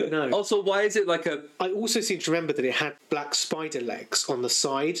 I don't know. Also, why is it like a... I also seem to remember that it had black spider legs on the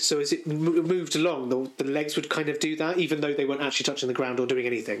side, so as it moved along, the legs would kind of do that, even though they weren't actually touching the ground or doing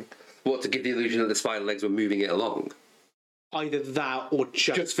anything. What, to give the illusion that the spider legs were moving it along? Either that or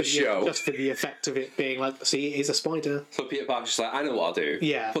just for show. Just for the effect of it being like, see, it is a spider. So Peter Parker's just like, I know what I'll do.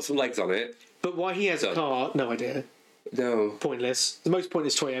 Yeah. Put some legs on it. But why he has a car, no idea. No. Pointless. The most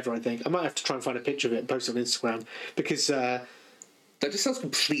pointless toy ever, I think. I might have to try and find a picture of it and post it on Instagram because that just sounds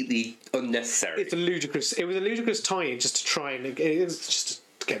completely unnecessary. It was a ludicrous tie-in just to try and it was just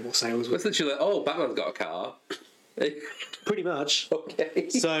to get more sales. It's literally like, oh, Batman's got a car. Pretty much. Okay.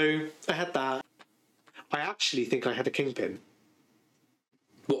 So I had that. I actually think I had a Kingpin.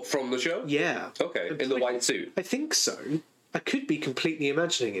 What, from the show? Yeah. Okay. In the white suit. I think so. I could be completely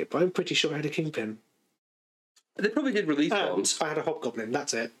imagining it, but I'm pretty sure I had a Kingpin. They probably did release one. And I had a Hobgoblin,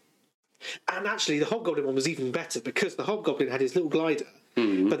 that's it. And actually, the Hobgoblin one was even better because the Hobgoblin had his little glider,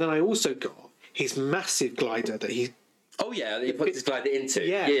 but then I also got his massive glider that he... Oh, yeah, that he put his glider into.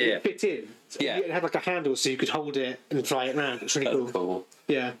 Yeah, it fit in. So yeah. It had like a handle so you could hold it and fly it around. It's really cool.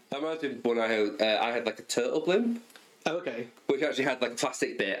 Yeah. That reminds me when I had like a turtle blimp. Oh, okay. Which actually had like a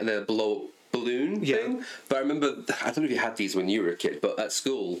plastic bit and then a blow-up balloon thing. But I remember, I don't know if you had these when you were a kid, but at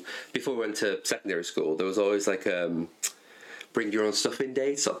school, before we went to secondary school, there was always like bring your own stuff in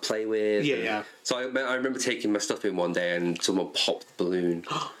day to sort of play with. Yeah. So I remember taking my stuff in one day and someone popped the balloon.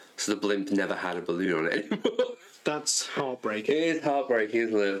 So the blimp never had a balloon on it anymore. That's heartbreaking. It is heartbreaking,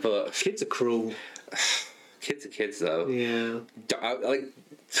 isn't it? But kids are cruel. Kids are kids, though. Yeah.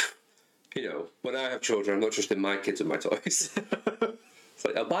 When I have children, I'm not trusting my kids with my toys. It's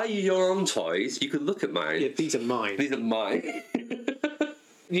like, I'll buy you your own toys. You can look at mine. Yeah, these are mine. These are mine.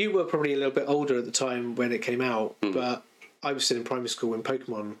 You were probably a little bit older at the time when it came out, but I was still in primary school when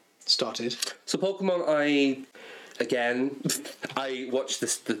Pokemon started. So Pokemon, I watched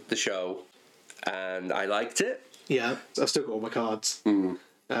the show and I liked it. Yeah, I've still got all my cards.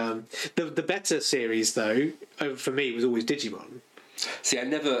 The better series, though, for me, was always Digimon. See, I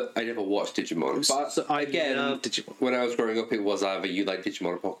never watched Digimon. But I love Digimon. When I was growing up, it was either you like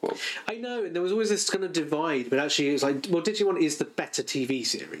Digimon or Pokemon. I know, and there was always this kind of divide, but actually it was like, well, Digimon is the better TV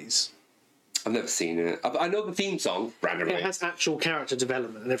series. I've never seen it. I know the theme song, randomly. It has actual character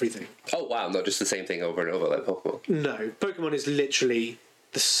development and everything. Oh, wow, not just the same thing over and over like Pokemon. No, Pokemon is literally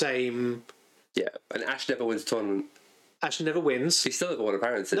the same... Yeah, and Ash never wins a tournament. Ash never wins. He's still never won a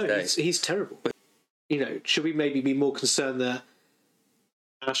parent to this day. He's terrible. Should we maybe be more concerned that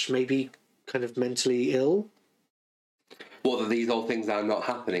Ash may be kind of mentally ill? Well, that these old things are not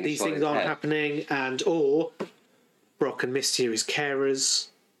happening. These things aren't happening, or Brock and Misty are his carers.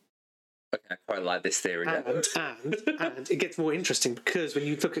 Okay, I quite like this theory. And it gets more interesting because when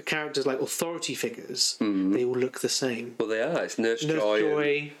you look at characters like authority figures, they all look the same. Well, they are. It's Nurse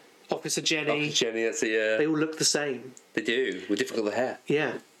Joy, Officer Jenny. That's it. They all look the same. They do, with different colour hair.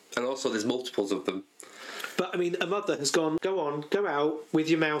 Yeah. And also, there's multiples of them. But I mean, a mother has gone. Go out with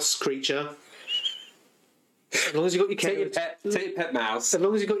your mouse creature. As long as you've got your carers. Take your pet mouse. As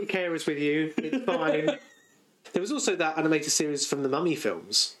long as you've got your carers with you, it's fine. There was also that animated series from the Mummy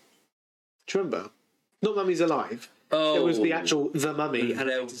films. Do you remember? Not Mummy's Alive. Oh, it was the actual The Mummy. And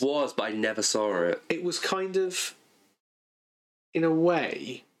there was, but I never saw it. It was kind of, in a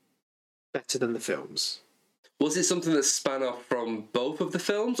way, better than the films. Was it something that span off from both of the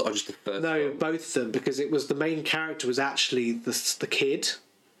films, or just the first? No, film? both of them, because it was the main character was actually the kid,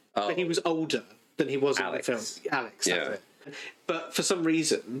 but he was older than he was Alex. in the film. Alex, Yeah. that's it. But for some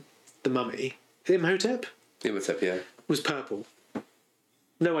reason, the mummy, Imhotep, Imhotep, yeah. was purple.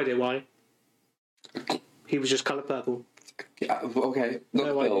 No idea why. He was just colour purple. Okay, not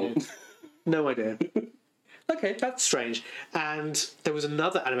No the film. idea. No idea. Okay, That's strange. And there was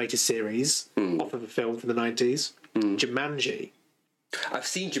another animated series off of a film from the 90s, Jumanji. I've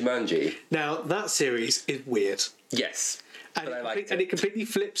seen Jumanji. Now, that series is weird. Yes, And, but I liked it completely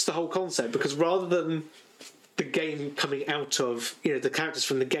flips the whole concept, because rather than the game coming out of, the characters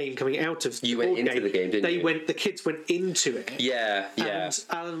from the game coming out of You the went board into the game, didn't you? the kids went into it. Yeah, yeah, And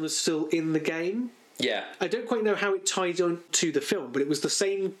Alan was still in the game. yeah. I don't quite know how it tied on to the film, but it was the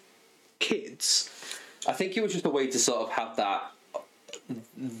same kids. I think it was just a way to sort of have that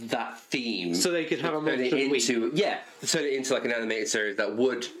theme, So they could have a turn it monster of the week. into turn it into like an animated series that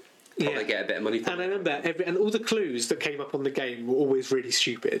would probably get a bit of money from And I it. remember and all the clues that came up on the game were always really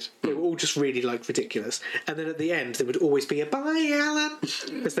stupid. They were all just really ridiculous. And then at the end, there would always be a "Bye, Alan,"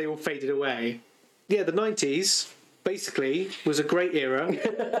 as they all faded away. Yeah, the 90s basically was a great era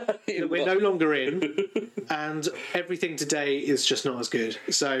that we're no longer in, and everything today is just not as good.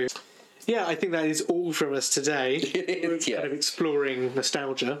 So, yeah, I think that is all from us today. Yeah. Kind of exploring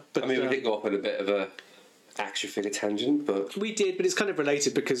nostalgia. But I mean, we did go off on a bit of a action figure tangent, but we did, but it's kind of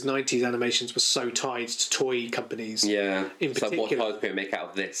related because 90s animations were so tied to toy companies. yeah, In it's like what particular- toys can we make out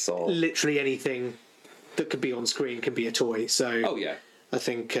of this? Or Literally anything that could be on screen can be a toy. So oh yeah, I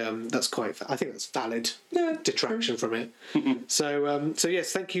think that's valid detraction from it. So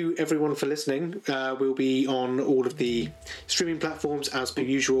yes, thank you everyone for listening. We'll be on all of the streaming platforms as per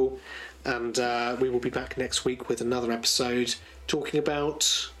usual, and we will be back next week with another episode talking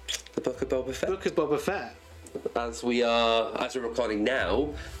about the Book of Boba Fett. Book of Boba Fett. As we're recording now,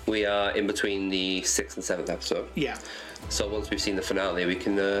 we are in between the 6th and 7th episode. Yeah, So once we've seen the finale, we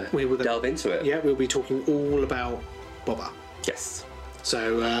can we will then- delve into it. yeah, we'll be talking all about Boba. Yes.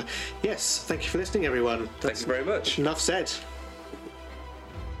 So yes, thank you for listening, everyone. Thank you very much. Enough said.